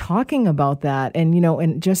 and talking about that,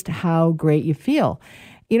 and just how great you feel.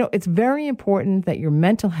 It's very important that your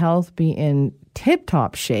mental health be in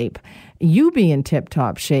tip-top shape. You be in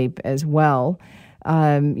tip-top shape as well.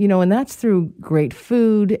 And that's through great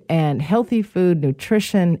food and healthy food,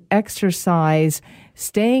 nutrition, exercise,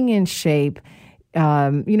 staying in shape.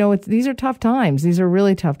 These are tough times. These are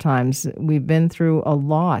really tough times. We've been through a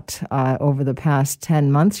lot over the past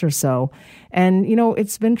 10 months or so. And,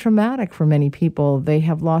 it's been traumatic for many people. They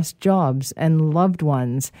have lost jobs and loved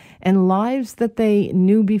ones and lives that they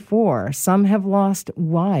knew before. Some have lost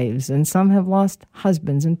wives, and some have lost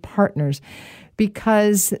husbands and partners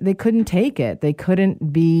because they couldn't take it. They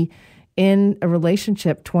couldn't be in a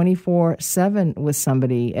relationship 24/7 with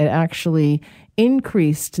somebody. It actually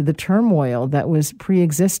increased the turmoil that was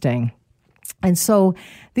pre-existing. And so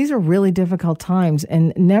these are really difficult times,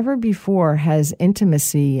 and never before has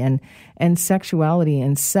intimacy and sexuality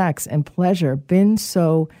and sex and pleasure been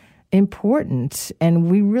so important. And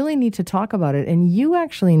we really need to talk about it. And you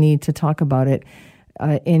actually need to talk about it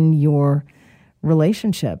in your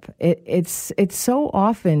relationship. It so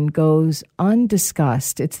often goes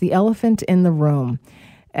undiscussed. It's the elephant in the room.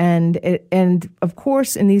 And of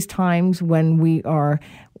course, in these times when we are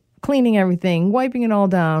cleaning everything, wiping it all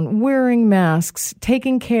down, wearing masks,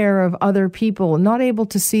 taking care of other people, not able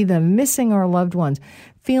to see them, missing our loved ones,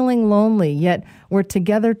 feeling lonely, yet we're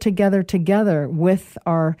together with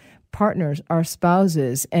our partners, our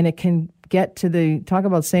spouses, and it can get to talk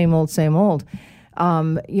about same old.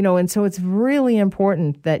 And so it's really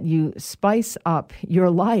important that you spice up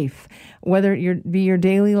your life, whether it be your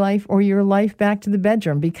daily life or your life back to the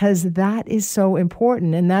bedroom, because that is so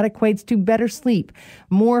important. And that equates to better sleep,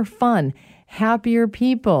 more fun, happier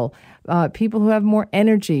people, people who have more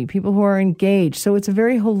energy, people who are engaged. So it's a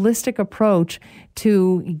very holistic approach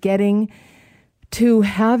to getting to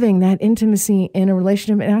having that intimacy in a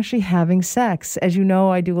relationship and actually having sex. As you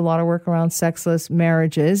know, I do a lot of work around sexless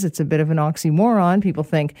marriages. It's a bit of an oxymoron. People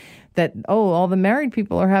think that, all the married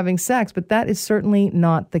people are having sex, but that is certainly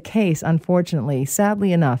not the case, unfortunately.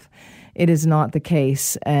 Sadly enough, it is not the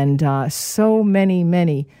case. And so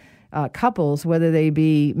many couples, whether they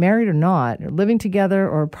be married or not, or living together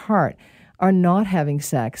or apart, are not having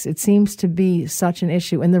sex. It seems to be such an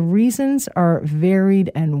issue. And the reasons are varied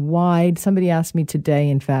and wide. Somebody asked me today,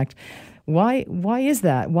 in fact, Why is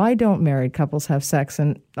that? Why don't married couples have sex?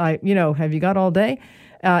 And have you got all day?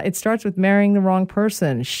 It starts with marrying the wrong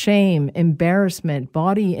person, shame, embarrassment,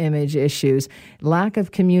 body image issues, lack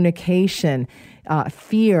of communication,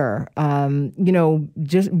 fear,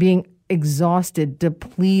 just being exhausted,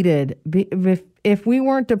 depleted. If we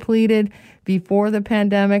weren't depleted before the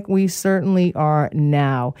pandemic, we certainly are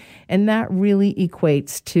now. And that really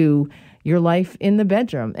equates to your life in the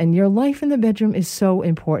bedroom. And your life in the bedroom is so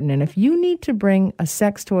important. And if you need to bring a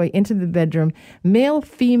sex toy into the bedroom, male,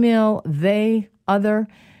 female, they, other,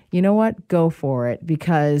 you know what? Go for it,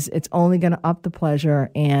 because it's only going to up the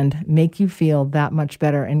pleasure and make you feel that much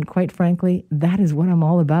better. And quite frankly, that is what I'm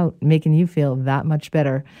all about, making you feel that much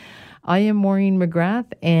better. I am Maureen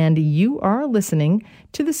McGrath, and you are listening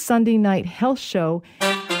to the Sunday Night Health Show.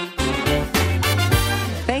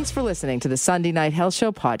 Thanks for listening to the Sunday Night Health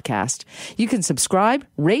Show podcast. You can subscribe,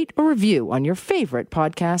 rate, or review on your favorite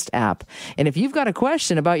podcast app. And if you've got a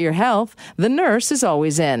question about your health, the nurse is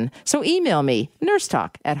always in. So email me,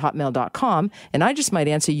 nursetalk@hotmail.com, and I just might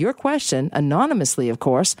answer your question, anonymously, of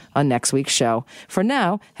course, on next week's show. For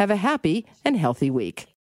now, have a happy and healthy week.